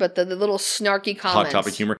humor, but the little snarky comments. Hot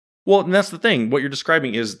Topic humor. Well, and that's the thing. What you're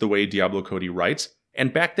describing is the way Diablo Cody writes.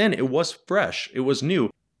 And back then, it was fresh. It was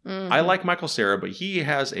new. Mm-hmm. I like Michael Cera, but he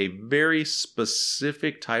has a very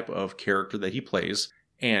specific type of character that he plays.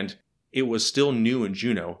 And it was still new in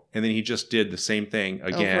Juno. And then he just did the same thing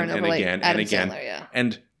again and again and again. Sandler, yeah.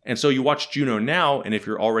 And And so you watch Juno now, and if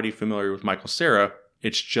you're already familiar with Michael Cera,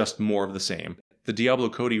 it's just more of the same. The Diablo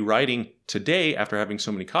Cody writing today, after having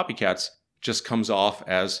so many copycats, just comes off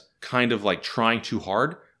as kind of like trying too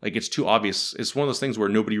hard. Like it's too obvious. It's one of those things where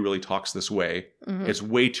nobody really talks this way. Mm-hmm. It's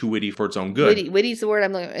way too witty for its own good. Witty. Witty's the word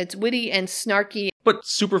I'm looking at. It's witty and snarky. But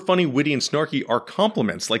super funny, witty, and snarky are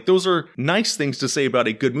compliments. Like those are nice things to say about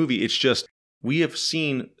a good movie. It's just, we have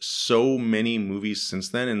seen so many movies since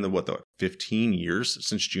then in the 15 years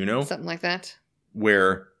since Juno? Something like that.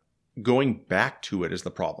 Where going back to it is the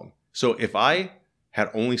problem. So if I had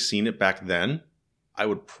only seen it back then, I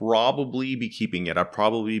would probably be keeping it. I'd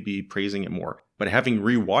probably be praising it more. But having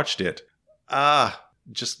rewatched it,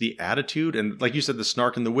 just the attitude and, like you said, the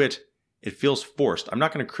snark and the wit, it feels forced. I'm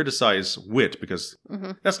not going to criticize wit because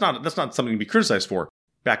that's not something to be criticized for.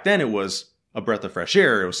 Back then, it was a breath of fresh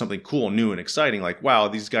air. It was something cool, new, and exciting. Like, wow,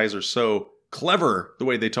 these guys are so clever the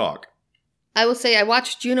way they talk. I will say I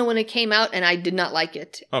watched Juno when it came out, and I did not like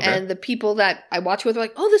it. Okay. And the people that I watched with were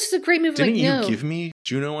like, oh, this is a great movie. Didn't you give me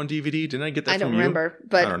Juno on DVD? Didn't I get that from you? I don't remember,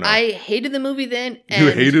 but I hated the movie then. And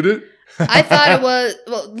you hated it? I thought it was,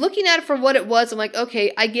 looking at it for what it was, I'm like,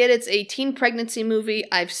 okay, I get it's a teen pregnancy movie.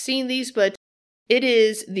 I've seen these, but it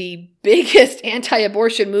is the biggest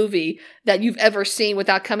anti-abortion movie that you've ever seen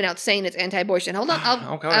without coming out saying it's anti-abortion. Hold on,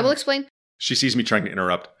 I will explain. She sees me trying to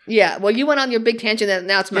interrupt. Yeah, well, you went on your big tangent, and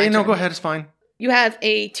now it's my turn. No, go ahead, it's fine. You have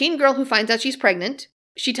a teen girl who finds out she's pregnant.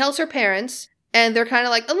 She tells her parents, and they're kind of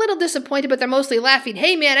like a little disappointed, but they're mostly laughing.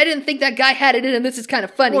 Hey, man, I didn't think that guy had it in him. This is kind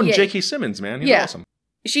of funny. Oh, and J.K. Simmons, man. He's awesome.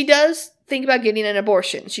 She does think about getting an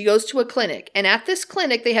abortion. She goes to a clinic, and at this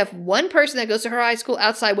clinic, they have one person that goes to her high school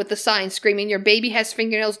outside with the sign screaming, your baby has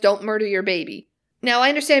fingernails, don't murder your baby. Now, I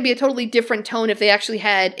understand it'd be a totally different tone if they actually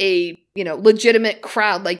had a, legitimate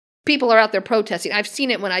crowd, like people are out there protesting. I've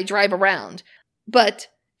seen it when I drive around. But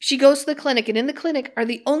she goes to the clinic, and in the clinic are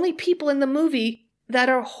the only people in the movie that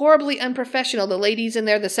are horribly unprofessional. The ladies in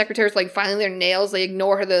there, the secretaries, filing their nails. They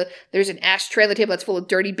ignore her. There's an ashtray on the table that's full of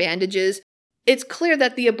dirty bandages. It's clear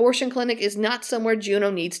that the abortion clinic is not somewhere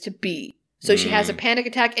Juno needs to be. So she has a panic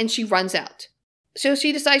attack, and she runs out. So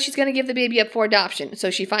she decides she's going to give the baby up for adoption.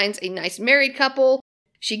 So she finds a nice married couple.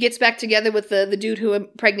 She gets back together with the dude who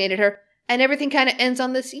impregnated her. And everything kind of ends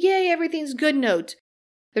on this, yay, everything's good note.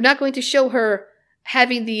 They're not going to show her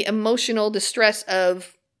having the emotional distress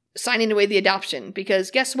of signing away the adoption.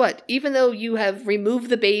 Because guess what? Even though you have removed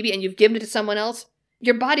the baby and you've given it to someone else,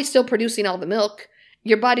 your body's still producing all the milk.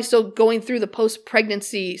 Your body's still going through the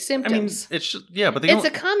post-pregnancy symptoms. I mean, it's just, but it's a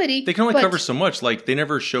comedy. They can only cover so much. They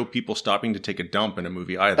never show people stopping to take a dump in a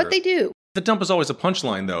movie either. But they do. The dump is always a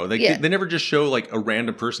punchline, though. They never just show a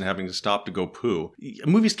random person having to stop to go poo.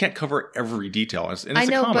 Movies can't cover every detail, and it's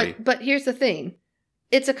a comedy. But here's the thing.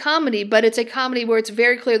 It's a comedy, but it's a comedy where it's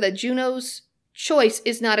very clear that Juno's choice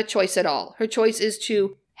is not a choice at all. Her choice is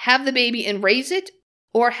to have the baby and raise it,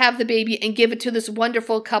 or have the baby and give it to this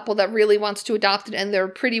wonderful couple that really wants to adopt it, and they're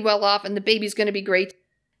pretty well off, and the baby's going to be great.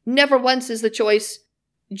 Never once is the choice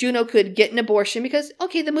Juno could get an abortion, because,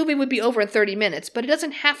 okay, the movie would be over in 30 minutes, but it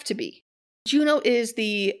doesn't have to be. Juno is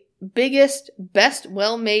the biggest, best,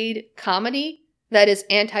 well-made comedy that is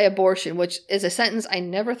anti-abortion, which is a sentence I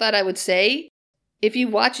never thought I would say. If you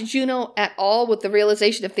watch Juno at all with the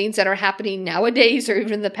realization of things that are happening nowadays or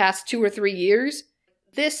even in the past 2 or 3 years,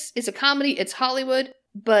 this is a comedy, it's Hollywood,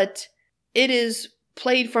 but it is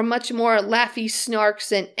played for much more laughy snarks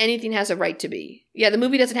than anything has a right to be. Yeah, the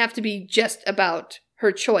movie doesn't have to be just about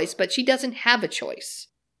her choice, but she doesn't have a choice.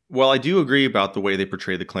 Well, I do agree about the way they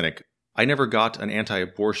portray the clinic. I never got an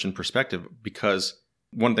anti-abortion perspective because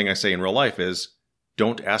one thing I say in real life is,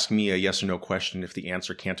 don't ask me a yes or no question if the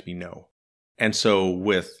answer can't be no. And so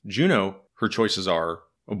with Juno, her choices are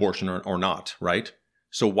abortion or not, right?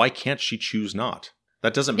 So why can't she choose not?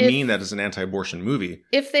 That doesn't mean that it's an anti-abortion movie.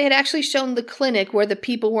 If they had actually shown the clinic where the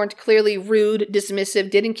people weren't clearly rude, dismissive,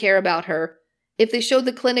 didn't care about her, if they showed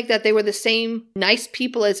the clinic that they were the same nice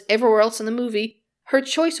people as everywhere else in the movie, her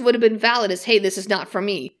choice would have been valid as, hey, this is not for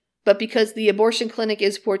me. But because the abortion clinic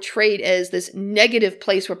is portrayed as this negative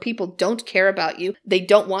place where people don't care about you, they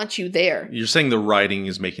don't want you there. You're saying the writing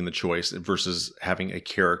is making the choice versus having a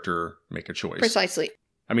character make a choice. Precisely.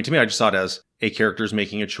 I mean, to me, I just saw it as a character's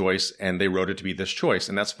making a choice and they wrote it to be this choice,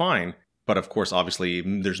 and that's fine. But of course, obviously,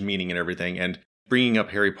 there's meaning in everything. And bringing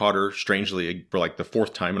up Harry Potter, strangely, for the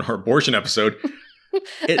 4th time in our abortion episode.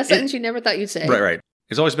 A sentence you never thought you'd say. Right.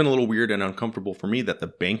 It's always been a little weird and uncomfortable for me that the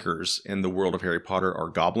bankers in the world of Harry Potter are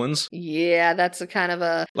goblins. Yeah, that's a kind of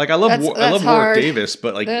a... Like, I love hard. Warwick Davis,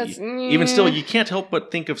 but like even still, you can't help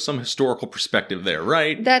but think of some historical perspective there,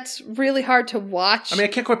 right? That's really hard to watch. I mean, I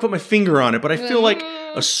can't quite put my finger on it, but I feel like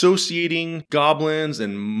associating goblins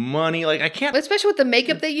and money, like I can't... Especially with the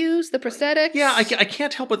makeup they use, the prosthetics. Yeah, I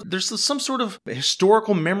can't help but there's some sort of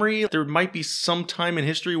historical memory. There might be some time in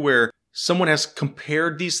history where someone has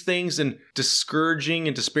compared these things in discouraging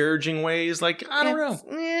and disparaging ways. Like, I don't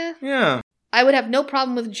know. Yeah. I would have no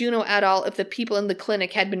problem with Juno at all if the people in the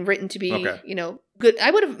clinic had been written to be, good.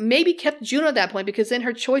 I would have maybe kept Juno at that point because then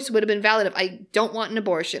her choice would have been valid if I don't want an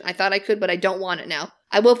abortion. I thought I could, but I don't want it now.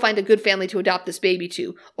 I will find a good family to adopt this baby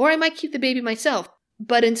to. Or I might keep the baby myself.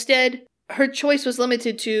 But instead, her choice was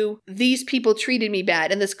limited to these people treated me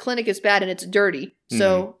bad and this clinic is bad and it's dirty.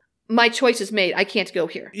 So my choice is made. I can't go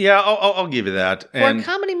here. Yeah, I'll give you that. For a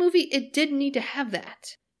comedy movie, it didn't need to have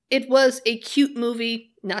that. It was a cute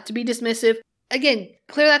movie, not to be dismissive. Again,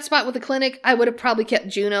 clear that spot with the clinic. I would have probably kept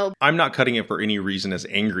Juno. I'm not cutting it for any reason as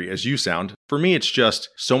angry as you sound. For me, it's just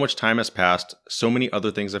so much time has passed. So many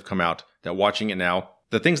other things have come out that watching it now,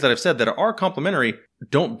 the things that I've said that are complimentary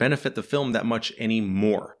don't benefit the film that much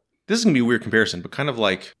anymore. This is going to be a weird comparison, but kind of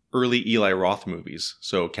like early Eli Roth movies.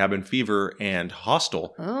 So Cabin Fever and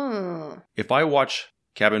Hostel. Oh. If I watch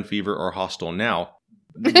Cabin Fever or Hostel now,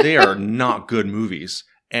 they are not good movies.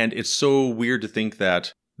 And it's so weird to think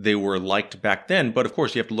that they were liked back then. But of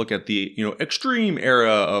course, you have to look at the, extreme era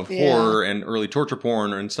of horror and early torture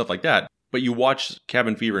porn and stuff like that. But you watch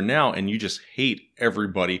Cabin Fever now and you just hate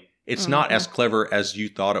everybody. It's not as clever as you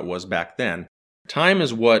thought it was back then. Time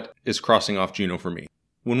is what is crossing off Juno for me.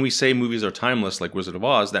 When we say movies are timeless like Wizard of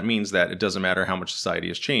Oz, that means that it doesn't matter how much society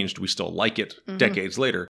has changed. We still like it decades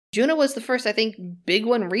later. Juno was the first, I think, big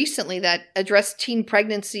one recently that addressed teen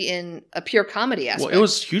pregnancy in a pure comedy aspect. Well, it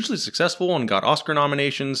was hugely successful and got Oscar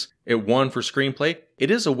nominations. It won for screenplay.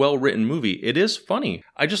 It is a well-written movie. It is funny.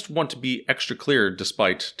 I just want to be extra clear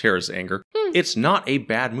despite Tara's anger. It's not a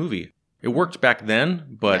bad movie. It worked back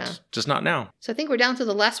then, but just not now. So I think we're down to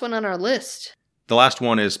the last one on our list. The last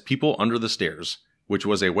one is People Under the Stairs, which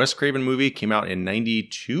was a Wes Craven movie, came out in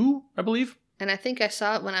 92, I believe. And I think I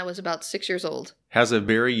saw it when I was about 6 years old. Has a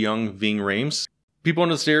very young Ving Rhames. People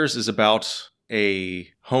Under the Stairs is about a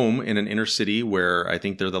home in an inner city where I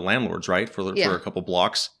think they're the landlords, right? For a couple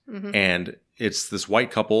blocks. And it's this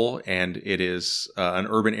white couple and it is an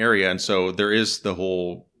urban area. And so there is the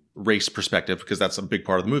whole race perspective because that's a big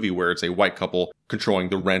part of the movie where it's a white couple controlling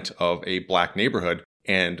the rent of a black neighborhood.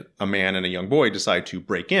 And a man and a young boy decide to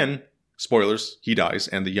break in. Spoilers, he dies.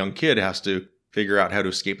 And the young kid has to figure out how to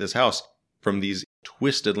escape this house from these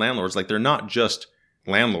twisted landlords. Like, they're not just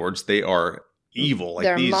landlords, they are evil. Like,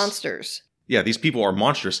 they're monsters. Yeah, these people are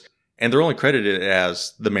monsters. And they're only credited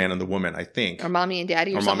as the man and the woman, I think. Or mommy and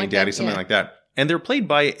daddy or something like that. Or mommy and daddy, something like that. And they're played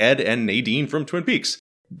by Ed and Nadine from Twin Peaks.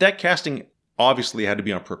 That casting obviously had to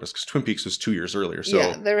be on purpose because Twin Peaks was 2 years earlier.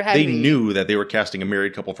 So they knew that they were casting a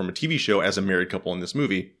married couple from a TV show as a married couple in this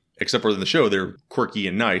movie. Except for in the show, they're quirky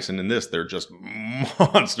and nice. And in this, they're just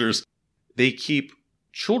monsters. They keep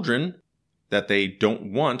children that they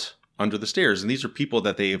don't want under the stairs. And these are people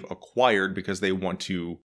that they've acquired because they want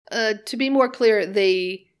to... to be more clear,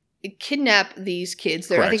 they kidnap these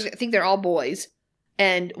kids. I think they're all boys.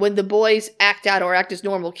 And when the boys act out or act as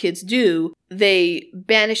normal kids do, they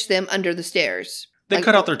banish them under the stairs. They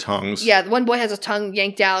cut out their tongues. Yeah, one boy has a tongue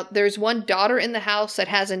yanked out. There's one daughter in the house that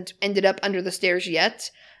hasn't ended up under the stairs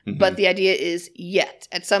yet. But the idea is yet.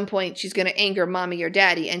 At some point, she's going to anger mommy or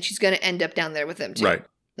daddy, and she's going to end up down there with them too. Right.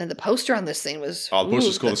 And the poster on this thing was... Oh, the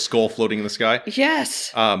poster's cool. The skull floating in the sky.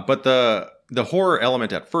 Yes. But the horror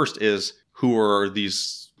element at first is who are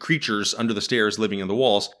these creatures under the stairs living in the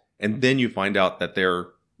walls. And then you find out that they're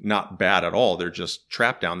not bad at all. They're just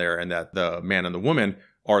trapped down there and that the man and the woman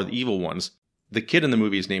are the evil ones. The kid in the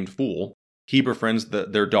movie is named Fool. He befriends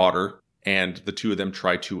their daughter and the two of them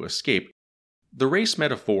try to escape. The race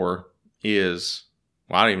metaphor is...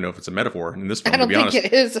 Well, I don't even know if it's a metaphor in this film, to be honest. I don't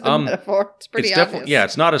think it is a metaphor. It's pretty obvious. Yeah,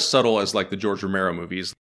 it's not as subtle as like the George Romero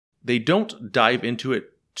movies. They don't dive into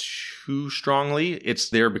it too strongly. It's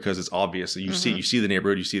there because it's obvious. You see the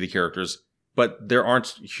neighborhood, you see the characters, but there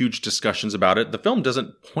aren't huge discussions about it. The film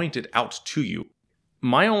doesn't point it out to you.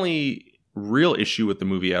 My only real issue with the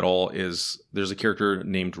movie at all is there's a character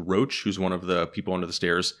named Roach, who's one of the people under the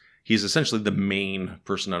stairs. He's essentially the main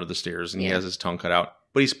person under the stairs, and he has his tongue cut out.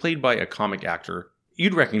 But he's played by a comic actor.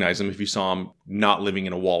 You'd recognize him if you saw him not living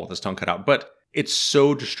in a wall with his tongue cut out. But it's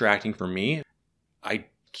so distracting for me. I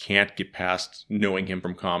can't get past knowing him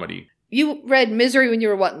from comedy. You read Misery when you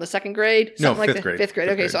were what, in the second grade? No, fifth grade. Fifth grade.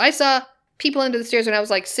 Okay, so I saw People Under the Stairs when I was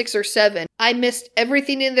like 6 or 7. I missed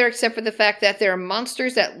everything in there except for the fact that there are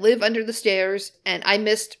monsters that live under the stairs, and I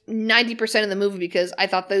missed 90% of the movie because I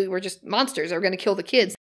thought they were just monsters that were going to kill the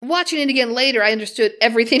kids. Watching it again later, I understood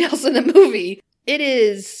everything else in the movie. It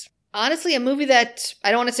is honestly a movie that I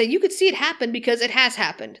don't want to say you could see it happen because it has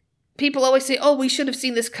happened. People always say, oh, we should have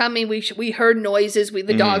seen this coming. We heard noises.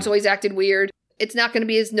 The dogs always acted weird. It's not going to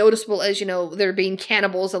be as noticeable as, there being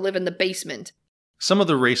cannibals that live in the basement. Some of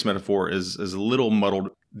the race metaphor is a little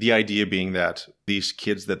muddled. The idea being that these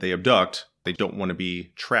kids that they abduct, they don't want to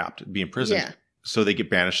be trapped, be imprisoned. Yeah. So they get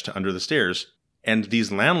banished to under the stairs. And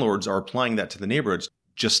these landlords are applying that to the neighborhoods.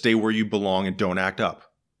 Just stay where you belong and don't act up.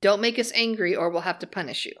 Don't make us angry or we'll have to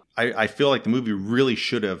punish you. I feel like the movie really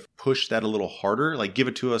should have pushed that a little harder, like give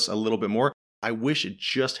it to us a little bit more. I wish it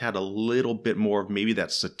just had a little bit more of maybe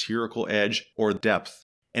that satirical edge or depth.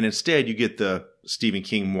 And instead, you get the Stephen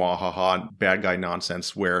King mwahaha bad guy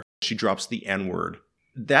nonsense where she drops the N-word.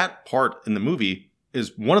 That part in the movie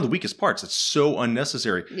is one of the weakest parts. It's so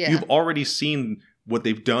unnecessary. Yeah. You've already seen what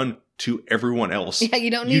they've done to everyone else. Yeah,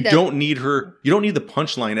 you don't need that. You don't need her. You don't need the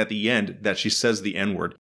punchline at the end that she says the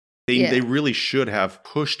N-word. They really should have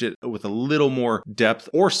pushed it with a little more depth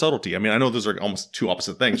or subtlety. I mean, I know those are almost two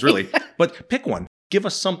opposite things, really. But pick one. Give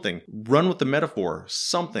us something. Run with the metaphor.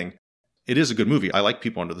 Something. It is a good movie. I like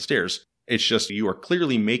People Under the Stairs. It's just you are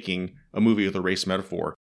clearly making a movie with a race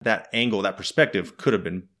metaphor. That angle, that perspective could have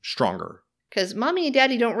been stronger. Because Mommy and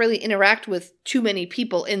Daddy don't really interact with too many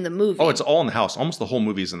people in the movie. Oh, it's all in the house. Almost the whole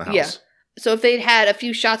movie's in the house. Yeah. So if they'd had a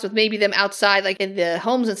few shots with maybe them outside, like in the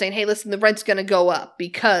homes and saying, hey, listen, the rent's going to go up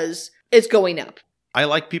because it's going up. I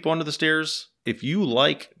like People Under the Stairs. If you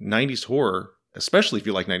like 90s horror, especially if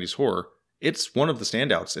you like 90s horror, it's one of the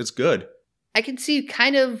standouts. It's good. I can see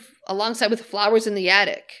kind of alongside with Flowers in the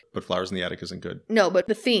Attic. But Flowers in the Attic isn't good. No, but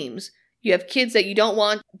the themes. You have kids that you don't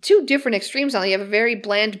want. Two different extremes on it. You have a very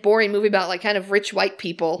bland, boring movie about like kind of rich white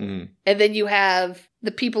people. Mm. And then you have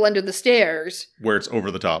The People Under the Stairs. Where it's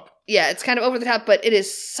over the top. Yeah, it's kind of over the top, but it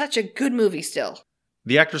is such a good movie still.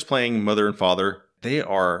 The actors playing mother and father, they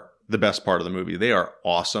are the best part of the movie. They are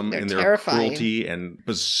awesome in their terrifying. cruelty and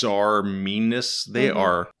bizarre meanness. They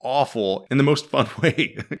are awful in the most fun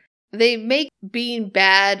way. They make being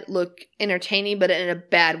bad look entertaining, but in a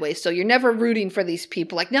bad way. So you're never rooting for these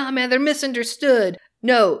people. Like, no, man, they're misunderstood.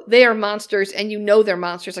 No, they are monsters, and you know they're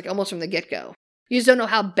monsters, like almost from the get-go. You just don't know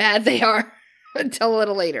how bad they are until a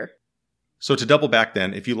little later. So to double back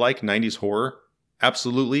then, if you like 90s horror,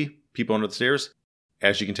 absolutely, People Under the Stairs.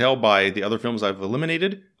 As you can tell by the other films I've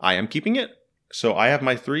eliminated, I am keeping it. So I have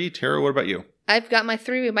my 3. Tara, what about you? I've got my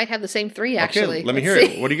 3. We might have the same 3, actually. Okay, let me hear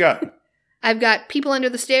it. What do you got? I've got People Under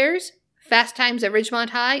the Stairs, Fast Times at Ridgemont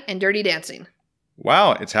High, and Dirty Dancing.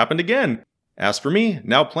 Wow, it's happened again. As for me,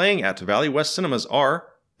 now playing at Valley West Cinemas are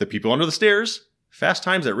The People Under the Stairs, Fast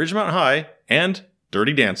Times at Ridgemont High, and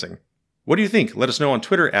Dirty Dancing. What do you think? Let us know on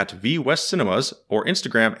Twitter at VWestCinemas or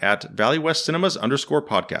Instagram at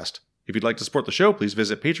ValleyWestCinemas_podcast. If you'd like to support the show, please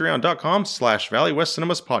visit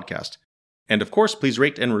patreon.com/ValleyWestCinemasPodcast. And of course, please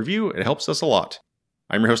rate and review. It helps us a lot.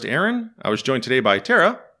 I'm your host, Aaron. I was joined today by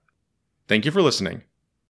Tara. Thank you for listening.